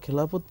রাদিয়াল্লাহু তাআলা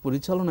খেলাফত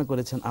পরিচালনা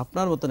করেছেন,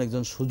 আপনার মতন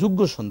একজন সুযোগ্য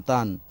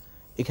সন্তান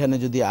এখানে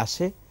যদি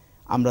আসে,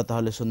 আমরা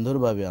তাহলে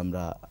সুন্দরভাবে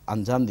আমরা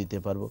আঞ্জাম দিতে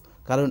পারবো।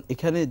 কারণ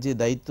এখানে যে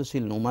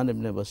দায়িত্বশীল নোমান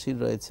ইবনে বশির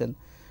রয়েছেন,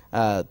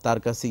 তার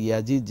কাছে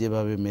ইয়াজিদ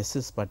যেভাবে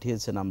মেসেজ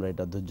পাঠিয়েছেন, আমরা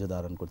এটা ধৈর্য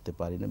ধারণ করতে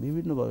পারি না।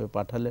 বিভিন্নভাবে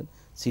পাঠালেন,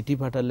 চিঠি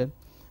পাঠালেন,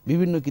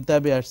 বিভিন্ন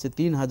কিতাবে আসছে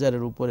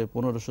 3000-এর উপরে,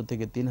 1500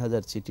 থেকে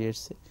 3000 চিঠি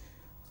এসছে।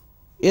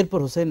 এরপর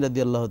হুসাইন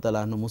রাদিয়াল্লাহু তাআলা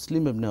আনহু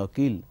মুসলিম ইবনে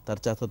ওয়াকিল তার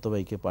চাচাতো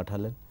ভাইকে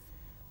পাঠালেন।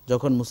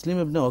 যখন মুসলিম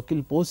ইবনে ওয়াকিল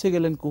পৌঁছে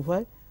গেলেন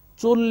কুফায়,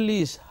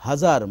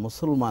 40,000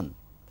 মুসলমান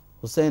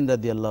হুসাইন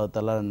রাদিয়াল্লাহু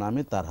তাআলার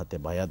নামে তার হাতে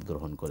বায়াত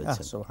গ্রহণ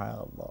করেছেন।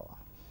 সুবহানাল্লাহ।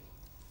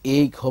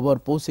 এই খবর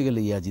পৌঁছে গেল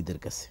ইয়াজিদের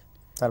কাছে,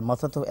 তার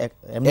মাথা তো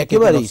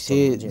একেবারেই,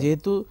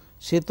 যেহেতু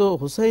সে তো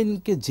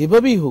হুসাইনকে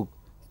যেভাবেই হোক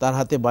তার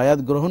হাতে বায়াত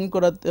গ্রহণ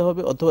করাতে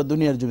হবে, অথবা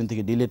দুনিয়ার জমিন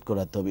থেকে ডিলিট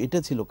করাতে হবে, এটা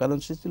ছিল। কারণ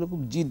সে ছিল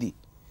খুব জিদি।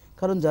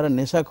 কারণ যারা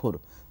নেশাখোর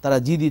তারা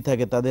জিদি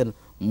থাকে, তাদের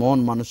মন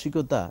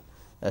মানসিকতা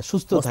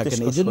সুস্থ থাকেন।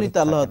 এই জন্যই তো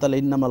আল্লাহ তাআলা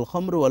ইন্নামাল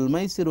খামরু ওয়াল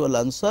মাইসিরু ওয়াল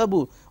আনসাবু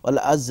ওয়াল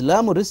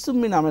আজলামু রিজসুম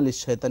মিন আমালিশ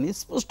শাইতান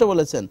স্পষ্ট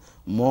বলেছেন,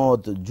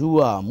 মদ,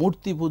 জুয়া,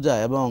 মূর্তি পূজা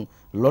এবং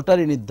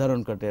লটারি নির্ধারণ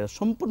করা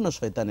সম্পূর্ণ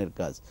শয়তানের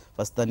কাজ।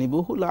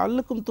 ফাস্তানিবুহু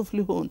লাআল্লাকুম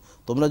তুফলিহুন,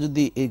 তোমরা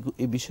যদি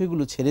এই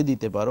বিষয়গুলো ছেড়ে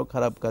দিতে পারো,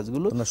 খারাপ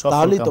কাজগুলো,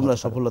 তাহলেই তোমরা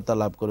সফলতা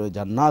লাভ করবে,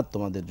 জান্নাত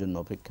তোমাদের জন্য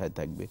অপেক্ষায়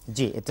থাকবে।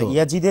 জি, তো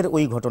ইয়াজিদের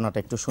ওই ঘটনাটা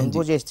একটু শুনবো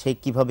যে সে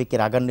কিভাবে কি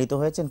রাগান্বিত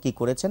হয়েছেন, কি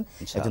করেছেন।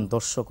 একজন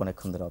দর্শক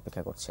অনেকক্ষণ ধরে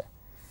অপেক্ষা করছে।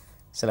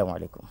 আসসালামু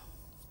আলাইকুম।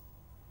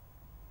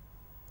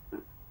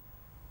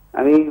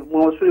 আমি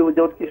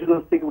মোহাম্মদ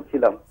কিশোরগঞ্জ থেকে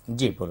উঠছিলাম।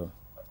 জি বলুন।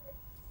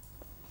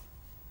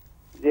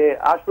 যে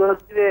আশুরার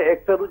দিনে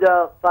একটা রোজা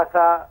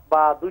থাকা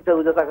বা দুইটা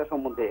রোজা থাকা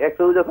সম্বন্ধে,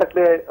 একটা রোজা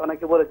থাকলে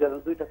অনেকে বলে যে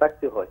দুইটা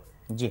থাকতে হয়,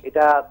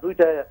 এটা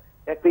দুইটা,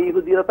 একটা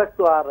ইহুদিরা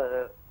থাকতো আর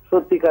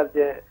সত্যিকার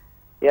যে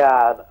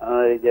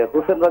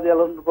হোসেন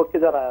রাদিয়াল্লাহুর পক্ষে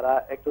যারা এরা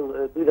একটু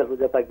দুইটা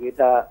রোজা থাকে,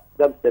 এটা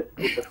জানতে চাই।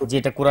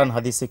 যেটা কোরআন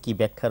হাদিসে কি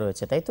ব্যাখ্যা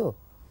রয়েছে, তাই তো?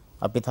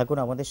 আপনি থাকুন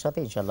আমাদের সাথে,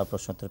 ইনশাআল্লাহ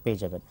প্রশ্ন উত্তর পেয়ে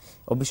যাবেন।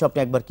 অবশ্য আপনি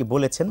একবার কি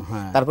বলেছেন,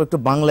 তারপর একটু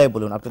বাংলায়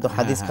বলুন। আপনি তো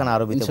হাদিস খান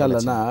আরবিতে বলেছেন।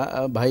 ইনশাআল্লাহ। না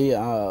ভাই,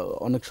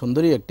 অনেক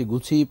সুন্দরই একটি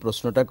গুছিয়ে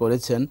প্রশ্নটা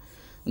করেছেন।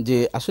 যে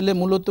আসলে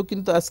মূলত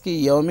কিন্তু আজকে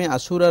ইয়ামে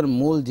আশুরার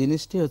মূল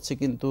জিনিসটি হচ্ছে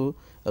কিন্তু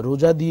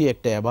রোজা দিয়ে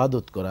একটা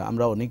ইবাদত করা।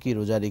 আমরা অনেকেই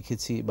রোজা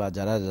রেখেছি বা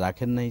যারা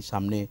রাখেন নাই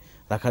সামনে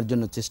রাখার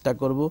জন্য চেষ্টা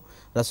করব।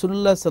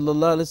 রাসূলুল্লাহ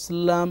সাল্লাল্লাহু আলাইহি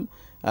সাল্লাম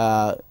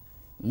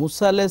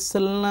মুসা আলাইহিস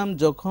সালাম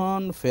যখন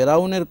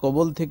ফেরাউনের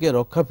কবল থেকে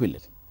রক্ষা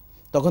পেলেন,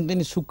 তখন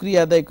তিনি শুকরিয়া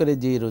আদায় করে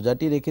যে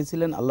রোজাটি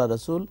রেখেছিলেন। আল্লাহ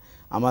রাসূল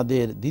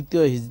আমাদের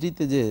দ্বিতীয়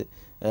হিজরিতে যে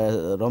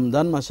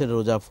রমজান মাসের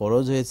রোজা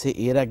ফরজ হয়েছে,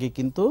 এর আগে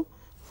কিন্তু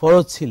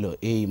ফরজ ছিল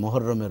এই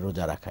মুহররমের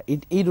রোজা রাখা।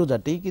 এই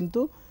রোজাটি কিন্তু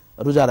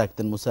রোজা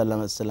রাখতেন মুসা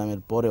আলাইহিস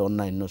সালামের পরে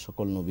অন্যান্য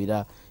সকল নবীরা,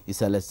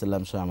 ঈসা আলাইহিস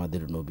সালাম সহ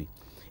আমাদের নবী।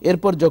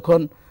 এরপর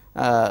যখন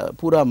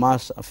পুরা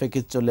মাস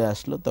ফেকে চলে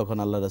আসলো, তখন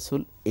আল্লাহ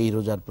রাসূল এই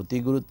রোজার প্রতি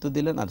গুরুত্ব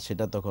দিলেন, আর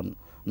সেটা তখন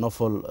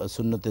নফল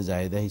সুন্নতে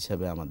জায়েদা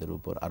হিসাবে আমাদের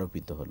উপর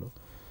আরোপিত হলো।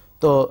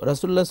 তো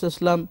রাসূলুল্লাহ সাল্লাল্লাহু আলাইহি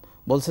ওয়াসাল্লাম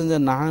বলছেন যে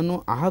নাহানু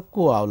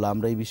আহাক্কু আওলা,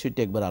 আমরা এই বিষয়টি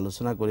একবার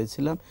আলোচনা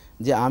করেছিলাম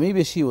যে আমি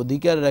বেশি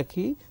অধিকার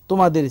রাখি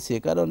তোমাদের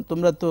চেয়ে, কারণ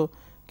তোমরা তো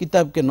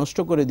কিতাবকে নষ্ট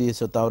করে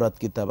দিয়েছো, তাওরাত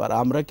কিতাব, আর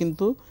আমরা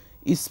কিন্তু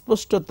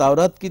স্পষ্ট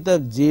তাওরাত কিতাব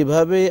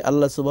যেভাবে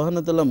আল্লাহ সুবহানাহু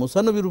ওয়া তাআলা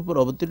মুসা নবীর উপর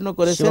অবতীর্ণ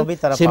করেছেন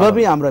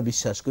সেভাবেই আমরা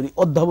বিশ্বাস করি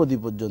অদ্যাবধি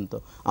পর্যন্ত।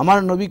 আমার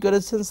নবী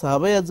করেছেন,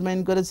 সাহাবায়ে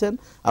আজমাইন করেছেন,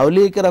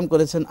 আউলিয়া কেরাম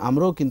করেছেন,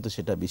 আমরাও কিন্তু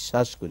সেটা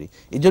বিশ্বাস করি।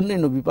 এজন্যই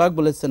নবী পাক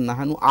বলেছেন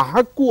নাহানু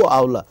আহাক্কু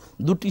আওলা,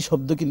 দুটি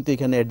শব্দ কিন্তু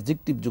এখানে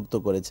অ্যাডজেক্টিভ যুক্ত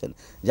করেছেন,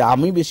 যে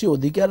আমি বেশি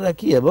অধিকার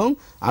রাখি এবং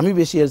আমি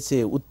বেশি এর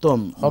চেয়ে উত্তম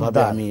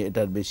ভাবে আমি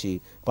এটার বেশি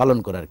পালন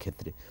করার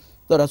ক্ষেত্রে।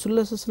 তো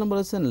রাসূলুল্লাহ সাল্লাল্লাহু আলাইহি ওয়াসাল্লাম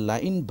বলেছেন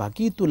লাইন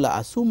বাকিতু লা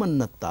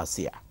আসুমান্নাত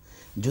তাসিয়া,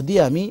 যদি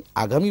আমি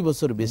আগামী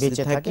বছর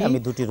বেঁচে থাকি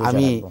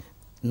আমি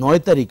 9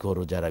 তারিখও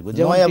রোজা রাখবো।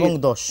 যেমন 9 এবং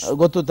 10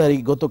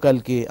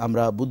 গতকালকে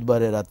আমরা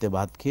বুধবারে রাতে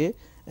ভাত খেয়ে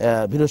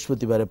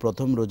বৃহস্পতিবারে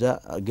প্রথম রোজা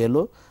গেল,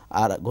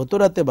 আর গত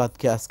রাতে ভাত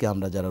খেয়ে আজকে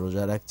আমরা যারা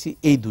রোজা রাখছি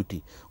এই দুটি।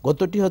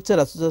 গতটি হচ্ছে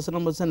রাসূলুল্লাহ সাল্লাল্লাহু আলাইহি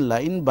ওয়াসাল্লাম বলেছেন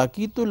লাইন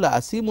বাকিতু লা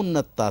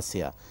আসিমুন্নাত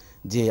তাসিয়া,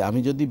 যে আমি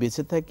যদি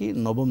বেঁচে থাকি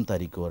 9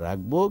 তারিখও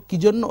রাখবো। কি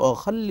জন্য?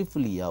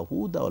 অখাল্লিফুল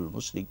ইয়াহুদা ওয়াল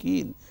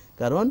মুশরিকিন,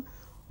 কারণ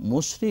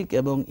মুশরিক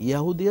এবং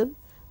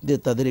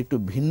ইয়াহুদিদের তাদের একটু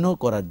ভিন্ন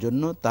করার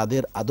জন্য,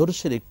 তাদের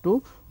আদর্শের একটু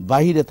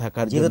বাইরে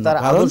থাকার জন্য,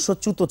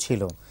 আদর্শচ্যুত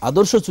ছিল,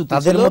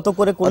 তাদের মতো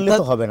করে করলে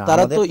তো হবে না।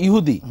 তারা তো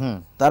ইহুদি,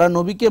 তারা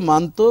নবীকে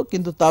মানতো,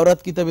 কিন্তু তাওরাত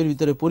কিতাবের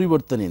ভিতরে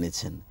পরিবর্তন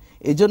এনেছেন।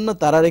 এজন্য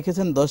তারা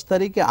রেখেছেন 10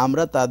 তারিখে।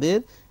 আমরা তাদের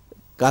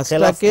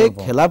কাজটাকে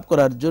খেলাপ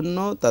করার জন্য,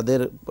 তাদের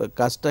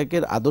কাজটাকে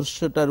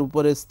আদর্শটার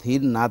উপরে স্থির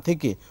না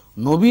থেকে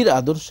নবীর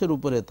আদর্শের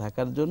উপরে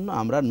থাকার জন্য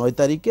আমরা 9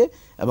 তারিখে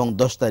এবং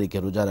 10 তারিখে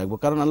রোজা রাখবো।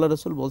 কারণ আল্লাহ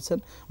রাসূল বলছেন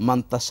মান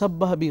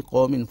তাশাব্বাহা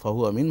বিকওমিন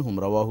ফাহুয়া মিনহুম,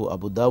 রাওয়াহু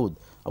আবু দাউদ।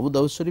 আবু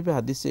দাউদ শরীফে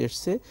হাদিসে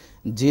এসেছে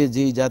যে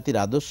যেই জাতির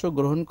আদর্শ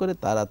গ্রহণ করে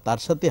তার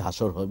সাথে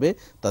হাসর হবে,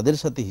 তাদের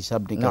সাথে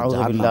হিসাব নিকাশ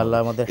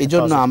জাহান্নাম।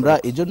 এজন্য আমরা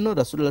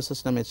রাসূলুল্লাহ সাল্লাল্লাহু আলাইহি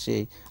ওয়াসাল্লামের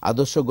সেই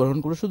আদর্শ গ্রহণ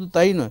করে। শুধু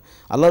তাই নয়,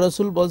 আল্লাহ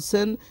রাসূল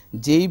বলছেন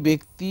যেই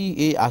ব্যক্তি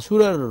এই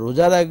আশুরার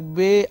রোজা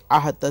রাখবে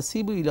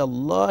আহতাসিবু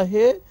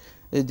ইলাল্লাহি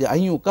যে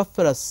আইয়ু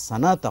কাফফারা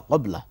সানাতা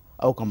ক্বাবলা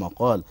আও কামা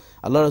ক্বাল,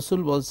 আল্লাহ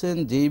রাসূল বলছেন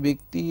যেই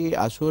ব্যক্তি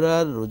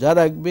আশুরার রোজা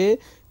রাখবে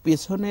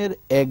পেছনের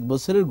 1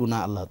 বছরের গুনাহ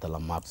আল্লাহ তাআলা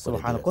maaf করে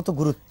দেবেন। কত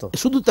গুরুত্ব!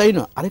 শুধু তাই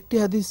নয়, আরেকটি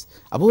হাদিস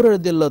আবু হুরায়রা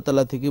রাদিয়াল্লাহু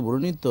তাআলা থেকে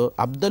বর্ণিত,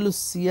 আফদালুস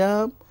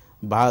সিয়াম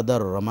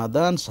বাদার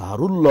রমাদান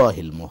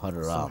শাহরুল্লাহিল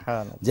মুহররম,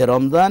 যে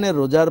রমজানের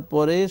রোজার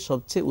পরে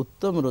সবচেয়ে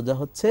উত্তম রোজা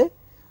হচ্ছে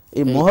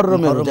এই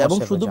মুহররমের রোজা। এবং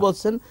শুধু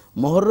বলছেন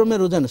মুহররমের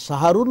রোজা না,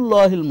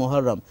 শাহরুল্লাহিল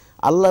মুহররম,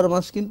 আল্লাহর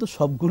মাস কিন্তু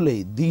সবগুলোই,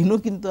 দিনও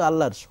কিন্তু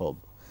আল্লাহর সব।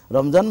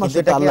 রমজান মাসে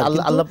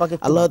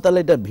আল্লাহ তাআলা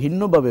এটা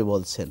ভিন্নভাবে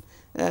বলছেন,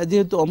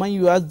 যেহেতু ওমাই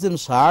ইউআজ্জিম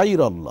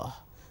শাআইরাল্লাহ,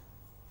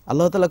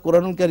 আল্লাহ তাআলা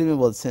কোরআনুল কারীমে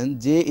বলছেন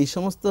যে এই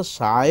সমস্ত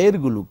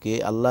শায়েরগুলোকে,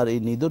 আল্লাহর এই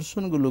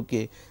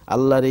নিদর্শনগুলোকে,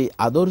 আল্লাহর এই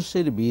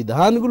আদর্শের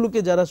বিধানগুলোকে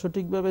যারা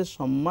সঠিকভাবে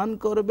সম্মান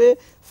করবে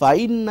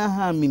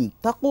ফাইন্নাহা মিন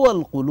তাকওয়াল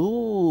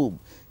কুলুব,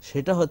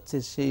 সেটা হচ্ছে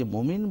সেই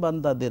মুমিন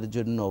বান্দাদের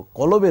জন্য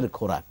কলবের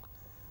খোরাক।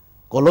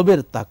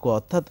 কলবের তাকওয়া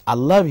অর্থাৎ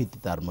আল্লাহ ভীতি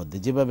তার মধ্যে,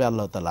 যেভাবে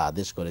আল্লাহ তাআলা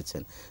আদেশ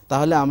করেছেন।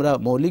 তাহলে আমরা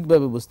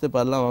মৌলিকভাবে বুঝতে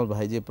পারলাম, আমার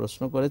ভাই যে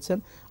প্রশ্ন করেছেন,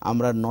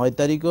 আমরা 9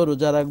 তারিখও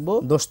রোজা রাখবো,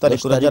 10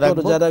 তারিখও রোজা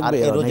রাখবো,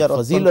 এর অনেক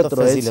ফজিলত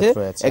রয়েছে,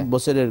 এক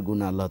বছরের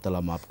গুনাহ আল্লাহ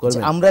তাআলা maaf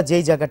করবেন। আমরা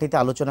যেই জায়গাটিতে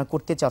আলোচনা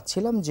করতে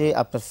চাচ্ছিলাম যে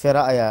আপনার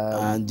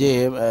যে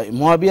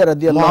মুয়াবিয়া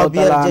রাদিয়াল্লাহু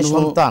তাআলা যে আনহু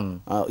সন্তান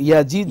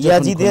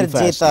ইয়াজিদের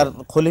যে তার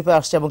খলিফা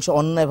আসছে এবং সে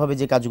অন্যায়ভাবে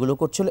যে কাজগুলো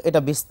করছিল, এটা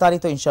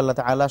বিস্তারিত ইনশাআল্লাহ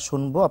তাআলা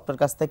শুনবো আপনার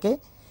কাছ থেকে।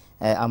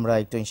 আমরা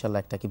একটু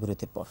ইনশাআল্লাহ একটা কি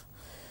বিরতির পর।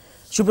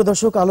 সুপ্রিয়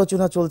দর্শক,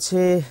 আলোচনা চলছে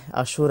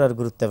আশুরার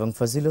গুরুত্ব এবং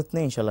ফজিলত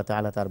নিয়ে। ইনশাআল্লাহ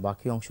তাআলা তার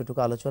বাকি অংশটুকু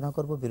আলোচনা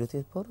করব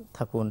বিরতির পর।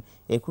 থাকুন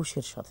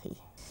 21-এর সাথেই।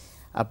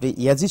 আপনি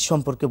ইয়াজিদ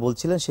সম্পর্কে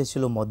বলছিলেন, সে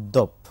ছিল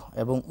মদ্যপ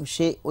এবং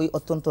সে ওই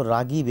অত্যন্ত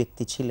রাগী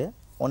ব্যক্তি ছিল।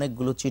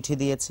 অনেকগুলো চিঠি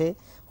দিয়েছে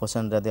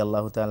হোসেন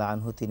রাদিয়াল্লাহু তাআলা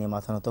আনহু, তিনি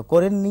মাথা নত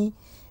করেননি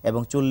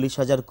এবং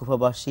 40,000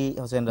 কুফাবাসী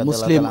হোসেন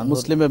রাদিয়াল্লাহু তাআলা আনহু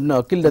মুসলিম ইবনে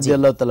আকিল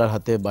রাদিয়াল্লাহু তাআলার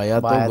হাতে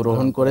বায়াত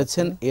গ্রহণ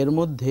করেছেন। এর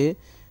মধ্যে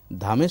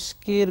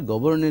দামেস্কের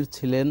গভর্নর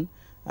ছিলেন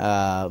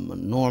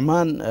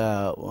নোমান,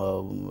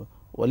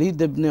 ওয়ালিদ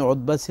ইবনে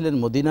উতবা ছিলেন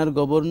মদিনার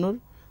গভর্নর,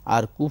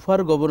 আর কুফার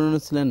গভর্নর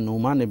ছিলেন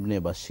নোমান ইবনে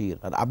বাশির,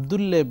 আর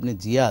আব্দুল্লাহ ইবনে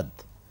জিয়াদ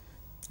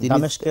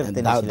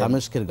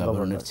দামেস্কের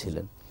গভর্নর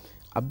ছিলেন।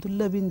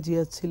 আব্দুল্লাহ বিন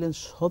জিয়াদ ছিলেন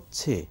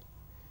সবচেয়ে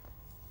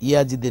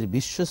ইয়াজিদের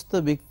বিশ্বস্ত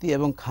ব্যক্তি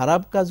এবং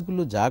খারাপ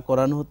কাজগুলো যা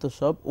করানো হতো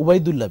সব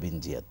ওবাইদুল্লাহ বিন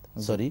জিয়াদ।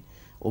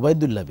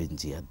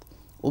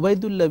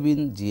 ওবাইদুল্লাহ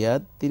বিন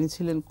জিয়াদ তিনি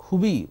ছিলেন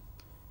খুবই,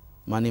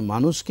 মানে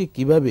মানুষকে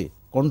কিভাবে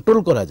কন্ট্রোল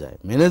করা যায়,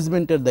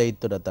 ম্যানেজমেন্টের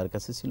দায়িত্বটা তার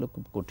কাছে ছিল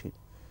খুব কঠিন।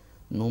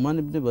 নোমান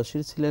ইবনে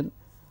বাশির ছিলেন,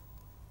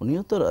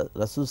 উনিও তো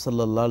রাসূল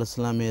সাল্লাল্লাহু আলাইহি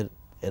সাল্লামের,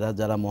 এরা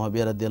যারা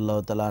মুয়াবিয়া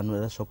রাদিয়াল্লাহু তাআলা আনহু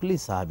এরা সকলেই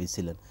সাহাবী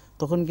ছিলেন।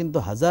 তখন কিন্তু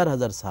হাজার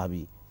হাজার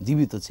সাহাবী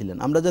জীবিত ছিলেন।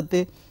 আমরা যাতে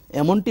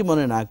এমনটি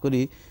মনে না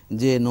করি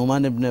যে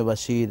নোমান ইবনে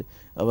বাশির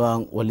এবং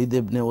ওয়ালিদ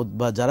ইবনে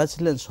উতবা যারা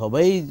ছিলেন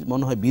সবাই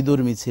মনে হয়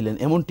বিধর্মী ছিলেন,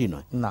 এমনটি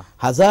নয়।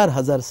 হাজার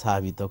হাজার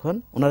সাহাবী, তখন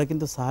ওনারা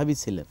কিন্তু সাহাবী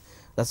ছিলেন,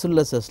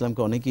 রাসূলুল্লাহ সাল্লাল্লাহু আলাইহি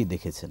ওয়াসাল্লামকে অনেকেই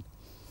দেখেছেন।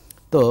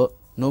 তো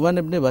নোমান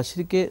ইবনে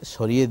বাশিরকে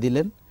সরিয়ে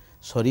দিলেন,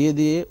 সরিয়ে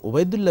দিয়ে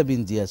ওবাইদুল্লাহ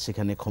বিন জিয়াদ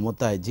সেখানে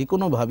ক্ষমতায় যে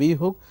কোনোভাবেই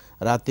হোক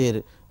রাতের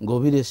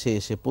গভীরে সে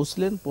এসে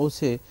পৌঁছলেন।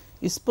 পৌঁছে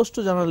স্পষ্ট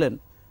জানালেন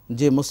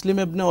যে মুসলিম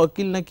ইবনে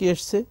আকিল নাকি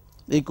এসছে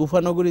এই কুফা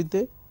নগরীতে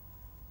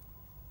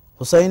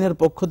হুসাইনের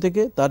পক্ষ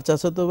থেকে, তার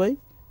চাচাতো ভাই।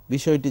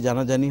 বিষয়টি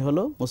জানাজানি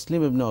হলো,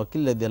 মুসলিম ইবনে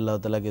আকিল রাদিয়াল্লাহু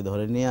তাআলাকে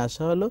ধরে নিয়ে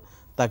আসা হলো,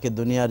 তাকে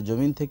দুনিয়ার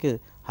জমিন থেকে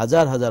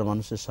হাজার হাজার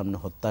মানুষের সামনে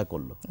হত্যা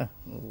করলো,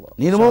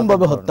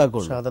 নির্মমভাবে হত্যা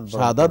করলো,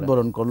 শাহাদাত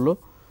বরণ করলো।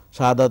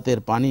 শাহাদাতের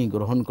পানি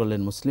গ্রহণ করলেন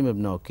মুসলিম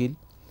ইবনে আকিল।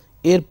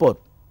 এরপর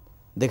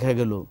দেখা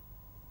গেল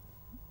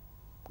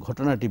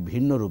ঘটনাটি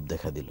ভিন্ন রূপ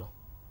দেখা দিল।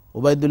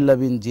 ওবাইদুল্লাহ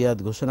বিন জিয়াদ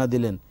ঘোষণা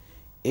দিলেন,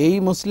 এই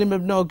মুসলিম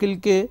ইবনে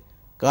আকিলকে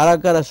কারা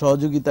কারা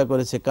সহযোগিতা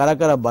করেছে, কারা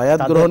কারা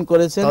বায়াত গ্রহণ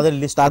করেছেন,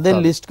 তাদের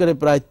লিস্ট করে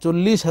প্রায়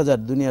 40,000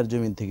 দুনিয়ার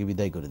জমিন থেকে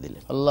বিদায় করে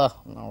দিলেন। আল্লাহ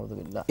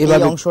নাউযুবিল্লাহ। এই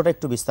অংশটা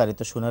একটু বিস্তারিত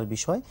শোনার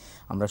বিষয়,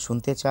 আমরা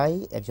শুনতে চাই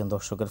একজন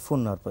দর্শকের ফোন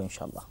নেওয়ার পর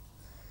ইনশাআল্লাহ।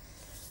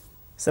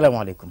 আসসালামু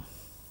আলাইকুম।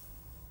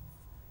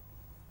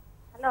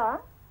 হ্যালো,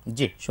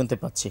 জি শুনতে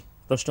পাচ্ছি,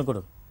 প্রশ্ন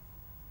করুন।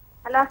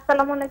 হ্যালো,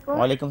 আসসালামু আলাইকুম।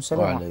 ওয়া আলাইকুম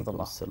আসসালাম।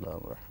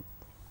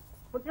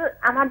 হুজুর,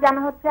 আমার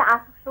জানা হচ্ছে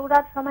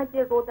আশুরার সময় যে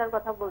রোজার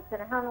কথা বলছেন,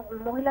 হ্যাঁ,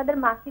 মহিলাদের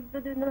মাসিক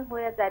যদি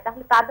হয়ে যায়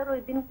তাহলে তাদের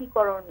ওই দিন কি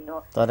করণীয়,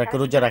 তারা কি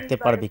রোজা রাখতে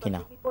পারবে কিনা,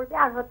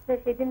 আর হচ্ছে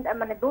সেদিন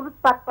মানে দুরূদ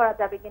পাঠ করা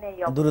যাবে কিনা?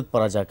 দুরূদ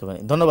পড়া যাবে।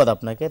 ধন্যবাদ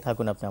আপনাকে,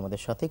 থাকুন আপনি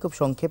আমাদের সাথে। খুব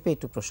সংক্ষেপে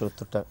একটু প্রশ্ন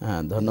উত্তরটা।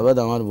 হ্যাঁ, ধন্যবাদ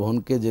আমার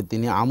বোনকে যে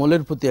তিনি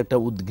আমলের প্রতি একটা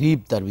উদ্গ্রীব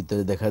তার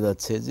ভিতরে দেখা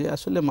যাচ্ছে, যে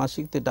আসলে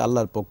মাসিক তো এটা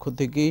আল্লাহর পক্ষ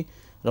থেকেই।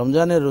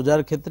 রমজানের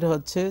রোজার ক্ষেত্রে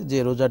হচ্ছে যে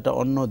রোজাটা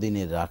অন্য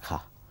দিনে রাখা,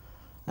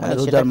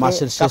 রোজার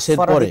মাসের শেষের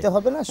পরে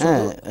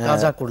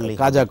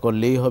কাজা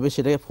করলেই হবে,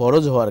 সেটাকে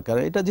ফরজ হওয়ার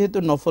কারণে। এটা যেহেতু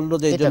নফল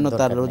রোজা, এই জন্য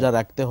তার রোজা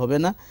রাখতে হবে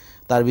না।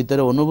 তার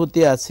ভিতরে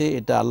অনুভূতি আছে,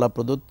 এটা আল্লাহ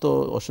প্রদত্ত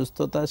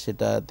অসুস্থতা,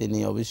 সেটা তিনি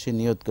অবশ্যই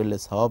নিয়ত করলে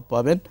সওয়াব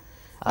পাবেন।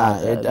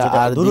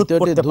 আর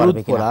দ্বিতীয়টি দুরূদ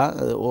পড়া,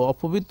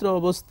 অপবিত্র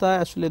অবস্থায়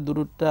আসলে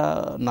দুরূদটা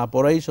না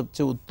পড়াই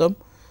সবচেয়ে উত্তম।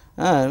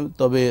 হ্যাঁ,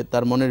 তবে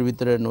তার মনের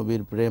ভিতরে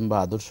নবীর প্রেম বা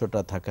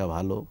আদর্শটা থাকা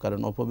ভালো, কারণ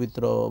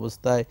অপবিত্র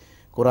অবস্থায়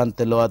কোরআন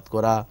তেলাওয়াত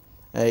করা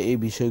এই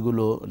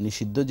বিষয়গুলো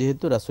নিষিদ্ধ,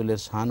 যেহেতু রাসূলের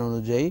শান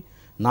অনুযায়ী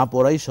না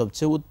পড়াই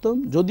সবচেয়ে উত্তম।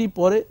 যদি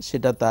পড়ে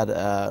সেটা তার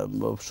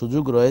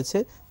সুযোগ রয়েছে,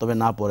 তবে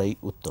না পড়াই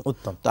উত্তম।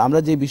 তো আমরা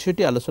যে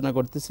বিষয়টি আলোচনা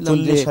করতেছিলাম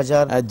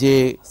যে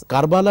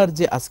কারবালার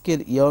যে আজকের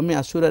ইয়ামে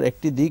আশুরার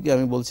একটি দিক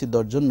আমি বলছি,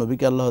 10 জন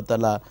নবীকে আল্লাহ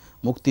তাআলা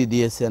মুক্তি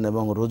দিয়েছেন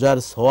এবং রোজার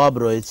সওয়াব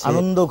রয়েছে,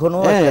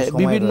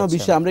 বিভিন্ন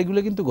বিষয়। আমরা এগুলো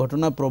কিন্তু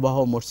ঘটনা প্রবাহ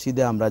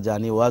মসজিদে আমরা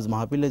জানি, ওয়াজ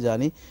মাহফিলে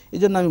জানি, এই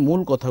জন্য আমি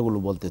মূল কথাগুলো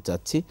বলতে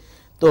চাচ্ছি।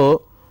 তো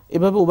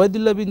এভাবে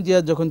ওবাইদুল্লাহ বিন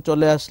জিয়াদ যখন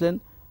চলে আসলেন,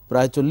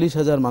 প্রায়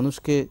 40,000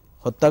 মানুষকে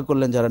হত্যা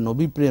করলেন যারা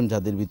নবী প্রেম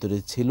যাদের ভিতরে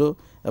ছিল,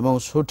 এবং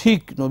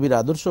সঠিক নবীর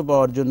আদর্শ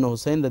পাওয়ার জন্য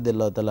হুসাইন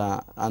রাদিয়াল্লাহু তাআলা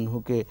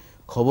আনহুকে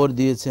খবর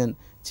দিয়েছেন,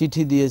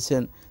 চিঠি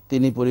দিয়েছেন।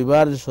 তিনি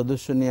পরিবারের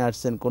সদস্য নিয়ে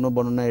আসছেন, কোনো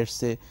বর্ণনায়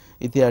এসছে,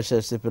 ইতিহাসে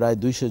আসছে প্রায়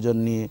 200 জন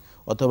নিয়ে,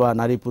 অথবা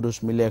নারী পুরুষ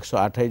মিলে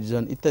 128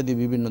 জন ইত্যাদি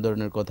বিভিন্ন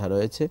ধরনের কথা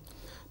রয়েছে।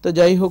 তো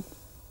যাই হোক,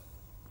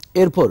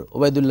 এরপর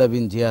ওবাইদুল্লাহ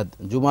বিন জিয়াদ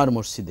জুমার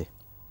মসজিদে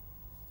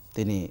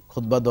তিনি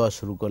খুতবা দেওয়া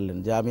শুরু করলেন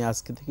যে আমি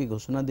আজকে থেকে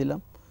ঘোষণা দিলাম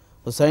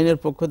হুসাইনের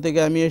পক্ষ থেকে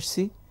আমি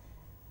এসেছি,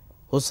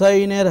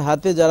 হুসাইনের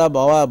হাতে যারা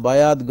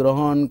বায়াত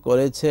গ্রহণ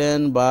করেছেন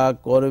বা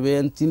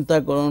করবেন, চিন্তা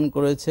গ্রহণ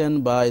করেছেন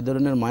বা এই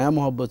ধরনের মায়া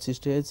মহব্বত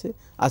সৃষ্টি হয়েছে,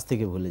 আজ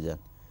থেকে ভুলে যান।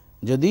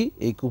 যদি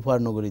এই কুফার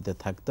নগরীতে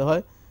থাকতে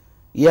হয়,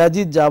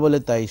 ইয়াজিদ যা বলে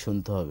তাই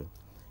শুনতে হবে।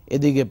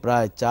 এদিকে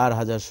প্রায়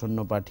 4000 সৈন্য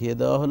পাঠিয়ে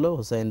দেওয়া হলো।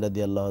 হুসাইন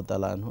রাদিয়াল্লাহু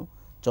তাআলা আনহু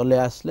চলে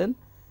আসলেন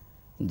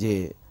যে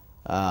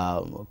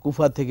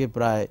কুফা থেকে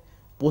প্রায়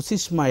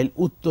 25 মাইল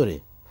উত্তরে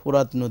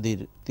ফোরাত নদীর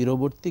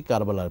তীরবর্তী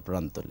কারবালার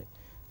প্রান্তলে।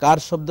 কার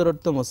শব্দের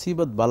অর্থ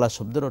মুসিবত, বালা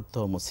শব্দের অর্থ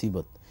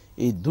মুসিবত।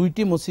 এই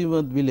দুইটি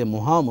মুসিবত মিলে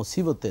মহা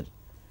মুসিবতের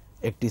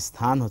একটি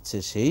স্থান হচ্ছে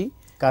সেই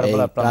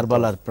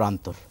কারবালার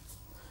প্রান্তর।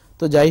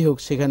 তো যাই হোক,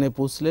 সেখানে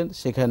পৌঁছলেন,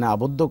 সেখানে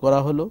আবদ্ধ করা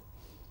হলো,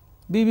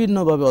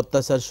 বিভিন্নভাবে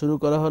অত্যাচার শুরু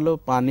করা হলো।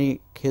 পানি,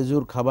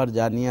 খেজুর, খাবার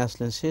যা নিয়ে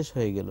আসলেন শেষ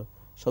হয়ে গেল।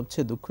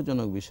 সবচেয়ে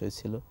দুঃখজনক বিষয়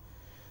ছিল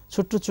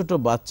ছোট্ট ছোট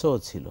বাচ্চাও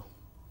ছিল।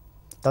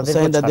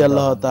 হুসাইন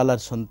রাদিয়াল্লাহু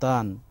তাআলার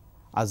সন্তান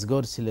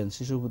আসগর ছিলেন,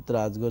 শিশুপুত্র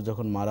আসগর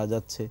যখন মারা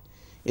যাচ্ছে,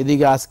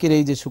 এদিকে আজকের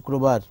এই যে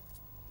শুক্রবার,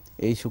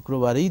 এই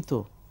শুক্রবারেই তো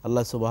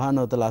আল্লাহ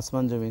সুবহানাহু ওয়া তাআলা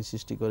আসমান জমিন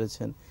সৃষ্টি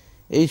করেছেন।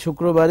 এই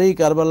শুক্রবারেই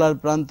কারবালার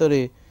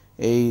প্রান্তরে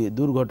এই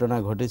দুর্ঘটনা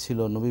ঘটেছিল।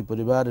 নবী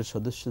পরিবারের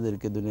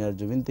সদস্যদেরকে দুনিয়ার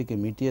জমিন থেকে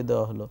মিটিয়ে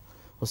দেওয়া হলো।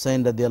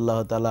 হুসাইন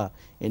রাদিয়াল্লাহু তাআলা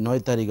এই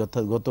 9 তারিখ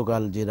অর্থাৎ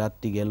গতকাল যে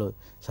রাতটি গেল,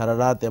 সারা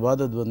রাত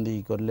ইবাদত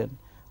বন্দেগী করলেন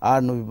আর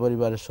নবী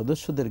পরিবারের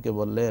সদস্যদেরকে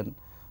বললেন,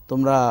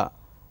 তোমরা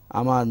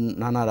আমার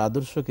নানার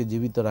আদর্শকে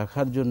জীবিত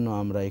রাখার জন্য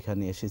আমরা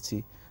এখানে এসেছি।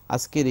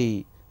 আজকের এই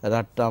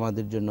রাতটা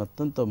আমাদের জন্য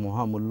অত্যন্ত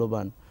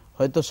মহামূল্যবান।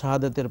 হয়তো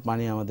শাহাদাতের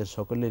পানি আমাদের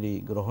সকলেরই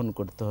গ্রহণ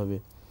করতে হবে।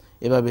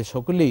 এভাবে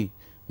সকলেই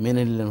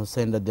মেনে নিলেন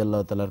হুসাইন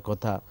রাদিয়াল্লাহু তাআলার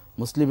কথা।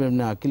 মুসলিম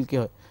ইবনে আকিলকে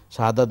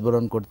শাহাদাত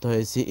বরণ করতে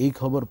হয়েছে। এই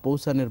খবর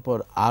পৌঁছানোর পর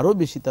আরও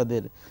বেশি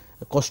তাদের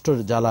কষ্টের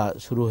জ্বালা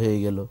শুরু হয়ে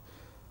গেল।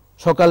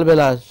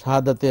 সকালবেলা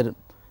শাহাদাতের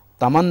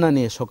তামান্না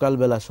নিয়ে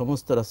সকালবেলা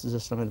সমস্ত রাসূল সাল্লাল্লাহু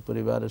আলাইহি ওয়াসাল্লামের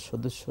পরিবারের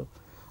সদস্য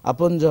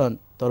আপনজন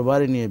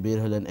তরবারি নিয়ে বের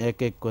হলেন। এক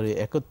এক করে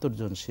 71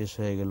 জন শেষ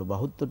হয়ে গেল,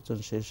 72 জন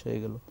শেষ হয়ে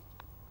গেল।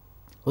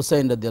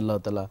 হুসাইন রাদিয়াল্লাহু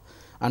তাআলা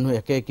আনহু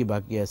একে একই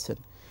বাকি আছেন।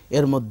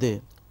 এর মধ্যে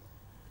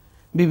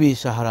বিবি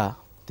সাহারা,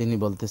 তিনি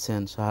বলতেছেন,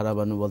 সাহারা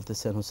বানু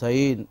বলতেছেন,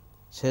 হুসাইন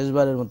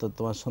শেষবারের মতো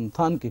তোমার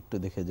সন্তানকে একটু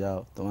দেখে যাও,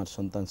 তোমার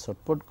সন্তান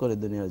ছটফট করে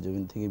দুনিয়ার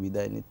জমিন থেকে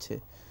বিদায় নিচ্ছে,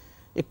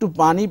 একটু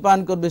পানি পান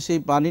করবে, সেই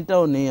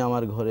পানিটাও নেই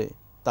আমার ঘরে,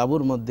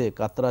 তাঁবুর মধ্যে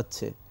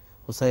কাতরাচ্ছে।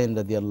 হুসাইন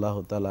রাদিয়াল্লাহু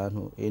তাআলা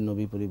আনহু এই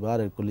নবী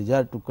পরিবারের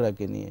কলিজার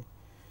টুকরাকে নিয়ে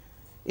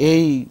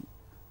এই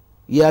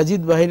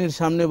ইয়াজিদ বাহিনীর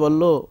সামনে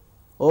বলল,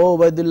 ও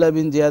উবাইদুল্লাহ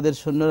বিন জিয়াদের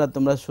সৈন্যরা,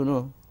 তোমরা শোনো,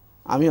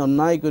 আমি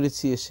অন্যায়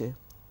করেছি, এসে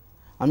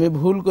আমি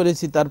ভুল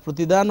করেছি, তার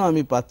প্রতিদানও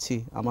আমি পাচ্ছি।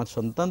 আমার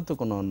সন্তান তো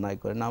কোনো অন্যায়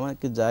করে না,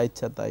 আমাকে যা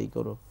ইচ্ছা তাই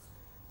করো।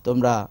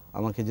 তোমরা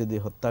আমাকে যদি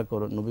হত্যা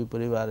করো, নবী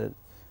পরিবারের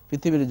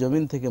পৃথিবীর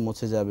জমিন থেকে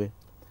মুছে যাবে,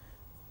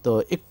 তো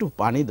একটু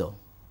পানি দাও।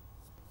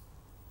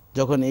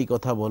 যখন এই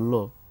কথা বলল,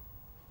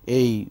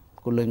 এই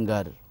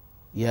কুলেঙ্গার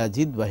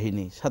ইয়াজিদ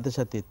বাহিনী সাথে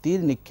সাথে তীর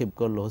নিক্ষেপ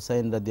করলো।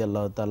 হুসাইন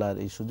রাদিয়াল্লাহু তাআলার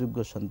এই সুযোগ্য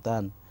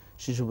সন্তান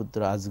শিশুপুত্র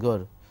আসগর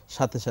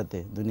সাথে সাথে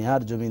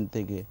দুনিয়ার জমিন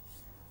থেকে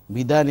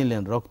বিদায়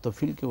নিলেন, রক্ত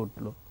ফিলকে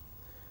উঠল।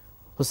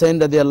 হুসাইন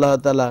রাদিয়াল্লাহু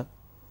তাআলা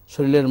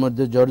শরীরের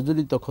মধ্যে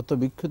জর্জরিত ক্ষত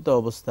বিক্ষত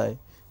অবস্থায়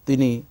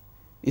তিনি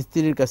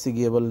স্ত্রীর কাছে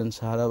গিয়ে বললেন,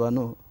 সাহারা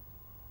বানু,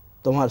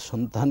 তোমার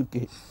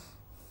সন্তানকে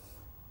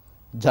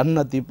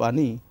জান্নাতি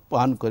পানি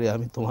পান করে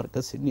আমি তোমার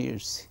কাছে নিয়ে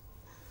এসেছি।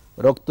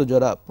 রক্ত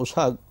জরা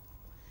পোশাক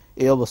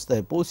এই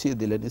অবস্থায় পৌঁছিয়ে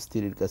দিলেন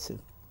স্ত্রীর কাছে।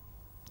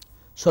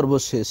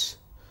 সর্বশেষ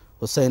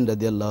হুসাইন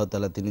রাদিয়াল্লাহু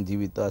তাআলা তিনি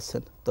জীবিত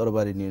আছেন,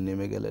 তরবারি নিয়ে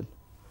নেমে গেলেন।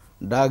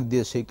 ডাক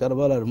দিয়ে সেই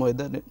কারবালার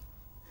ময়দানে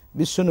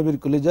বিশ্বনবীর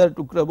কলিজার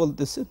টুকরা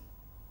বলতেছেন,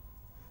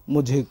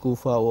 মুঝে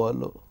কুফা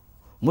ওয়ালো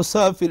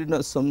মুসাফির না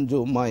সমঝো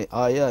মায়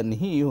আয়া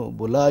नहीं हो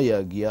बुलाया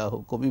गया हो।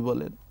 কবি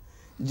বলেন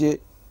যে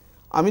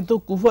আমি তো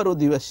কুফার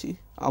অধিবাসী,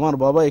 আমার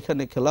বাবা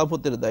এখানে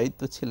খেলাফতের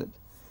দায়িত্ব ছিলেন,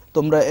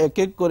 তোমরা এক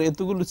এক করে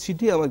এতগুলো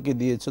চিঠি আমাকে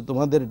দিয়েছো,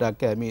 তোমাদের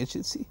ডাকে আমি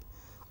এসেছি।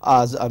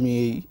 আজ আমি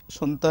এই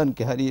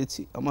সন্তানকে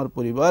হারিয়েছি, আমার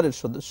পরিবারের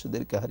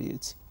সদস্যদেরকে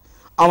হারিয়েছি।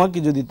 আমাকে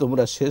যদি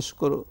তোমরা শেষ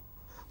করো,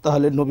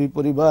 তাহলে নবী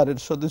পরিবারের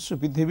সদস্য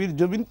পৃথিবীর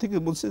জমিন থেকে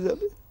মুছে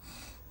যাবে।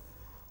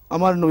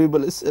 আমার নবী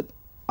বলেছেন,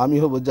 আমি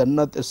হব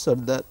জান্নাতের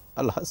সর্দার,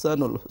 আল হাসান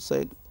আল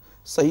হুসাইন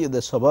সৈয়দ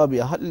শবাবি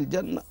আহলিল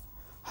জান্নাহ।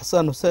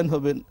 হাসান হুসাইন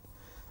হবেন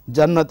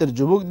জান্নাতের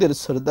যুবকদের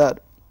সর্দার।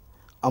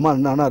 আমার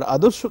নানার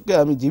আদর্শকে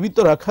আমি জীবিত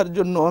রাখার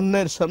জন্য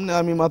অন্যের সামনে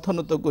আমি মাথা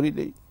নত করি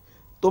নেই।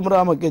 তোমরা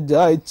আমাকে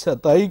যা ইচ্ছা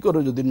তাই করো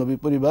যদি নবী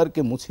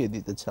পরিবারকে মুছিয়ে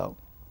দিতে চাও।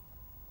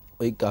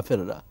 ওই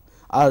কাফেররা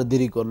আর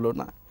দেরি করলো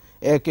না,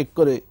 এক এক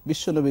করে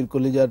বিশ্বনবীর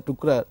কলিজার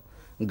টুকরার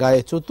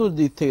গায়ে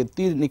চতুর্দিক থেকে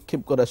তীর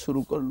নিক্ষেপ করা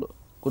শুরু করলো।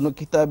 কোনো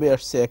কিতাবে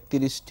আসছে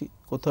 31টি,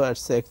 কোথাও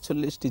আসছে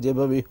 41টি,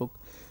 যেভাবেই হোক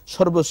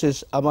সর্বশেষ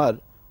আমার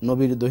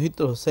নবীর দহিত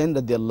হুসাইন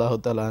রাদিয়াল্লাহু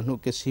তাআলা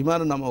আনহুকে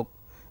সীমার নামক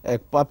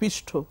এক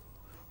পাপিষ্ঠ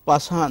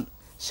পাষাণ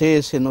সে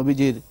এসে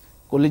নবীজির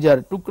কলিজার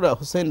টুকরা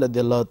হুসাইন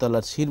রাদিয়াল্লাহু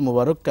তাআলার শির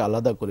মোবারককে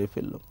আলাদা করে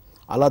ফেলল।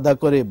 আলাদা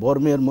করে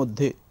বর্মের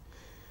মধ্যে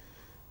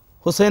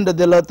হুসাইন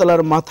রাদিয়াল্লাহু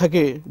তাআলার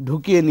মাথাকে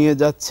ঢুকিয়ে নিয়ে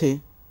যাচ্ছে।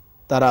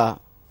 তারা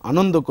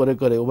আনন্দ করে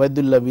করে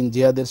উবাইদুল্লাহ বিন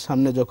জিয়াদের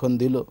সামনে যখন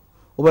দিল,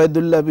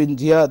 উবাইদুল্লাহ বিন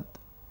জিয়াদ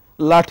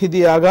লাঠি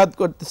দিয়ে আঘাত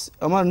করতেছে।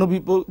 আমার নবী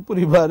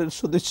পরিবারের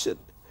সদস্যের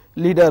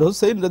লিডার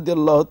হুসাইন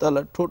রাদিয়াল্লাহু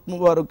তাআলা ঠোঁট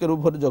মুবারকের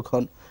উপর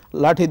যখন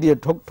লাঠি দিয়ে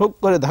ঠক ঠক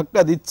করে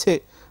ধাক্কা দিচ্ছে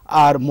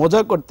আর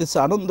মজা করতেছে,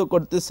 আনন্দ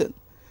করতেছেন,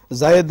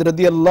 যায়েদ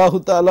রাদিয়াল্লাহু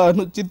তাআলা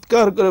আনহু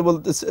চিৎকার করে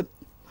বলতেছেন,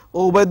 ও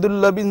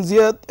উবাইদুল্লাহ বিন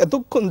জিয়াদ,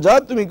 এতক্ষণ যা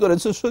তুমি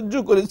করেছো সহ্য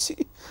করেছি,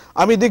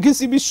 আমি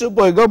দেখেছি বিশ্ব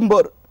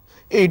পয়গম্বর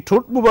এই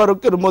ঠোঁট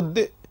মুবারকের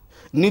মধ্যে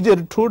নিজের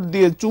ঠোঁট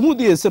দিয়ে চুমু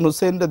দিয়েছেন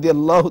হুসাইন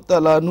রাদিয়াল্লাহু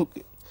তাআলা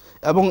আনহুকে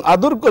এবং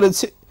আদর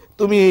করেছে,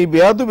 তুমি এই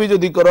বেয়াদবি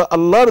যদি করো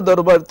আল্লাহর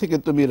দরবার থেকে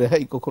তুমি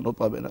রেহাই কখনো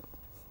পাবে না।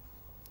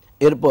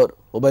 এরপর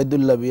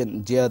উবাইদুল্লাহ বিন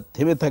জিয়াদ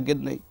থেমে থাকেন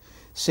নাই,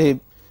 সে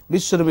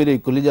বিশ্বনবীর এই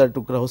কলিজার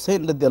টুকরা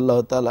হুসাইন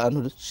রাদিয়াল্লাহু তাআলা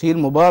আনহুর শির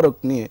মুবারক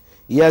নিয়ে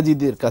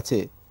ইয়াজিদের কাছে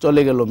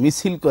চলে গেল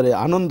মিছিল করে,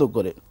 আনন্দ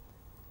করে।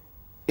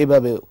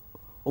 এভাবে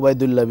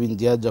উবাইদুল্লাহ বিন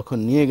জিয়াদ যখন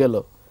নিয়ে গেল,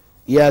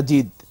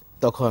 ইয়াজিদ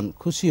তখন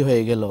খুশি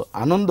হয়ে গেল,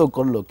 আনন্দ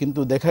করলো। কিন্তু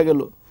দেখা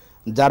গেল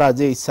যারা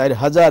যেই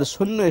 4000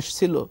 সৈন্য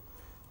এসেছিল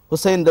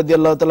হুসাইন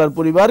রাদিয়াল্লাহু তাআলার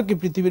পরিবারকে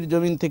পৃথিবীর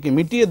জমিন থেকে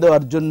মিটিয়ে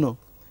দেওয়ার জন্য,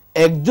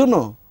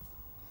 একজনও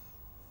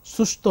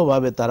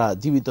সুস্থভাবে তারা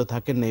জীবিত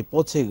থাকেন নাই,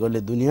 পচে গলে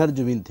দুনিয়ার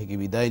জমিন থেকে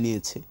বিদায়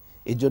নিয়েছে।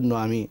 এই জন্য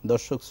আমি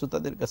দর্শক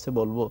শ্রোতাদের কাছে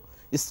বলবো,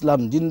 ইসলাম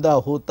জিন্দা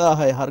হোতা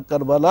হয় হার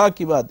কারবালা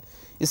কি বাদ।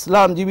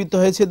 ইসলাম জীবিত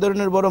হয়েছে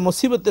ধরনের বড়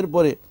মুসিবতের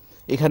পরে।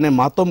 এখানে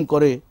মাতম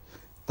করে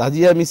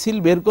তাজিয়া মিছিল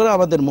বের করা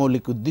আমাদের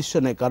মৌলিক উদ্দেশ্য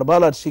নয়।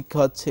 কারবালার শিক্ষা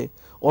হচ্ছে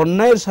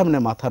অন্যায়ের সামনে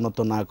মাথা নত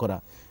না করা,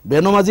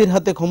 বেনমাজির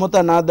হাতে ক্ষমতা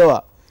না দেওয়া,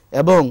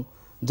 এবং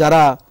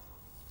যারা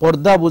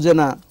পর্দা বুঝে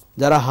না,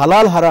 যারা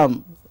হালাল হারাম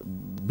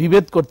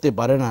বিভেদ করতে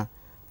পারে না,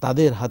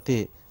 তাদের হাতে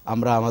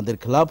আমরা আমাদের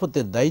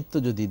খেলাফতের দায়িত্ব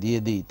যদি দিয়ে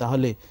দিই,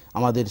 তাহলে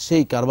আমাদের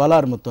সেই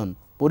কারবালার মতন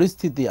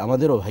পরিস্থিতি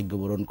আমাদেরও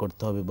ভাগ্যবরণ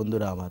করতে হবে।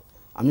 বন্ধুরা আমার,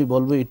 আমি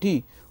বলবো এটি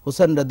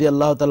হুসাইন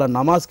রাদিয়াল্লাহু তাআলা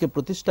নামাজকে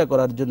প্রতিষ্ঠা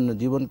করার জন্য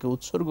জীবনকে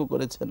উৎসর্গ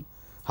করেছেন,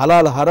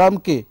 হালাল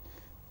হারামকে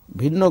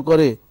ভিন্ন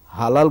করে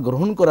হালাল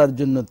গ্রহণ করার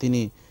জন্য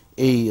তিনি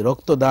এই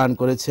রক্তদান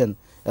করেছেন,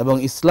 এবং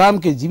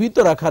ইসলামকে জীবিত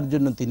রাখার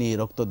জন্য তিনি এই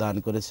রক্তদান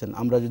করেছেন।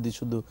 আমরা যদি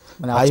শুধু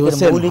হাই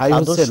হোসেন হাই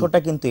হোসেন,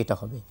 কিন্তু এটা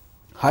হবে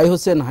হাই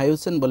হোসেন হাই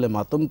হোসেন বলে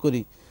মাতম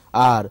করি,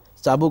 আর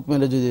চাবুক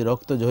মেরে যদি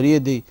রক্ত ঝরিয়ে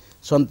দিই,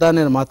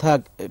 সন্তানের মাথা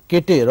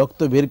কেটে রক্ত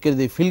বের করে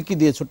দিই, ফিলকি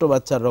দিয়ে ছোট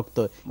বাচ্চার রক্ত,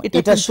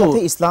 এটার সাথে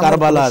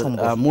কারবালার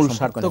মূল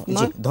সার্থক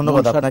নয়।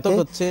 ধন্যবাদ আপনাকে।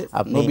 হচ্ছে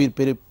নবীর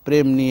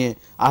প্রেম নিয়ে,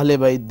 আহলে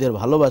বাইতদের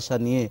ভালোবাসা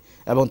নিয়ে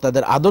এবং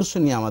তাদের আদর্শ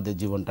নিয়ে আমাদের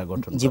জীবনটা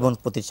গঠন, জীবন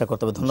প্রতিষ্ঠা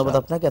করতে হবে। ধন্যবাদ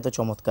আপনাকে, এত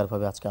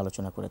চমৎকারভাবে আজকে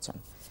আলোচনা করেছেন।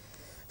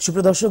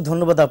 সুপ্রিয় দর্শক,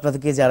 ধন্যবাদ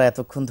আপনাদেরকে যারা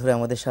এতক্ষণ ধরে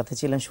আমাদের সাথে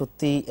ছিলেন।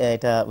 সত্যি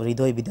এটা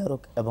হৃদয়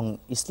বিদারক এবং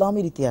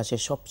ইসলামের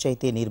ইতিহাসের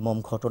সবচাইতে নির্মম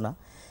ঘটনা।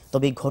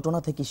 তবে এই ঘটনা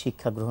থেকে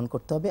শিক্ষা গ্রহণ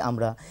করতে হবে।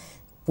 আমরা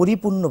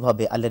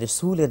পরিপূর্ণভাবে আল্লাহ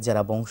রাসূলের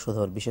যারা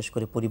বংশধর, বিশেষ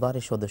করে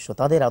পরিবারের সদস্য,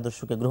 তাদের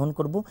আদর্শকে গ্রহণ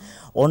করব,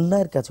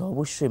 অন্যায়ের কাছে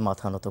অবশ্যই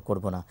মাথা নত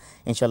করব না।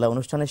 ইনশাআল্লাহ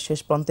অনুষ্ঠানের শেষ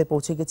প্রান্তে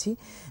পৌঁছে গেছি।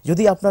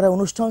 যদি আপনারা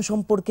অনুষ্ঠান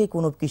সম্পর্কে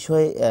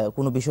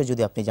কোনো বিষয়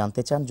যদি আপনি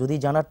জানতে চান, যদি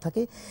জানার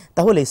থাকে,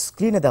 তাহলে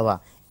স্ক্রিনে দেওয়া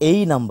এই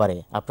নাম্বারে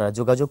আপনারা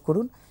যোগাযোগ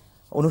করুন।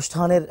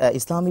 অনুষ্ঠানের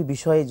ইসলামী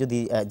বিষয়ে যদি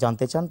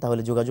জানতে চান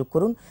তাহলে যোগাযোগ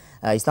করুন।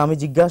 ইসলামী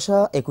জিজ্ঞাসা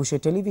 21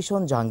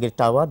 টেলিভিশন, জাহাঙ্গীর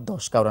টাওয়ার,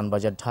 10 কাউরান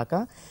বাজার, ঢাকা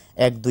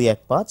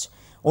 1215।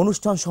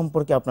 অনুষ্ঠান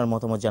সম্পর্কে আপনার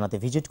মতামত জানাতে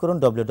ভিজিট করুন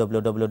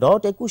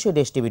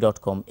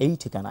www.21tv.com এই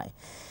ঠিকানায়।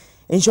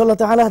 ইনশাআল্লাহ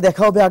তাআলা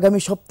দেখা হবে আগামী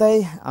সপ্তাহে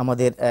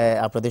আমাদের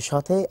আপনাদের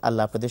সাথে।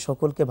 আল্লাহ আপনাদের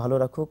সকলকে ভালো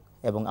রাখুক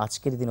এবং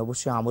আজকের দিন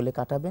অবশ্যই আমলে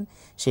কাটাবেন,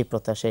 সেই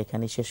প্রত্যাশা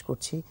এখানেই শেষ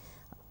করছি।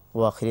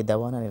 ওয়া আখিরি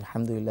দাওয়ানা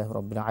আলহামদুলিল্লাহি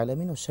রাব্বিল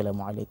আলামিন।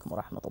 আসসালামু আলাইকুম ওয়া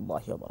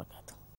রাহমাতুল্লাহি ওয়া বারাকাতুহু।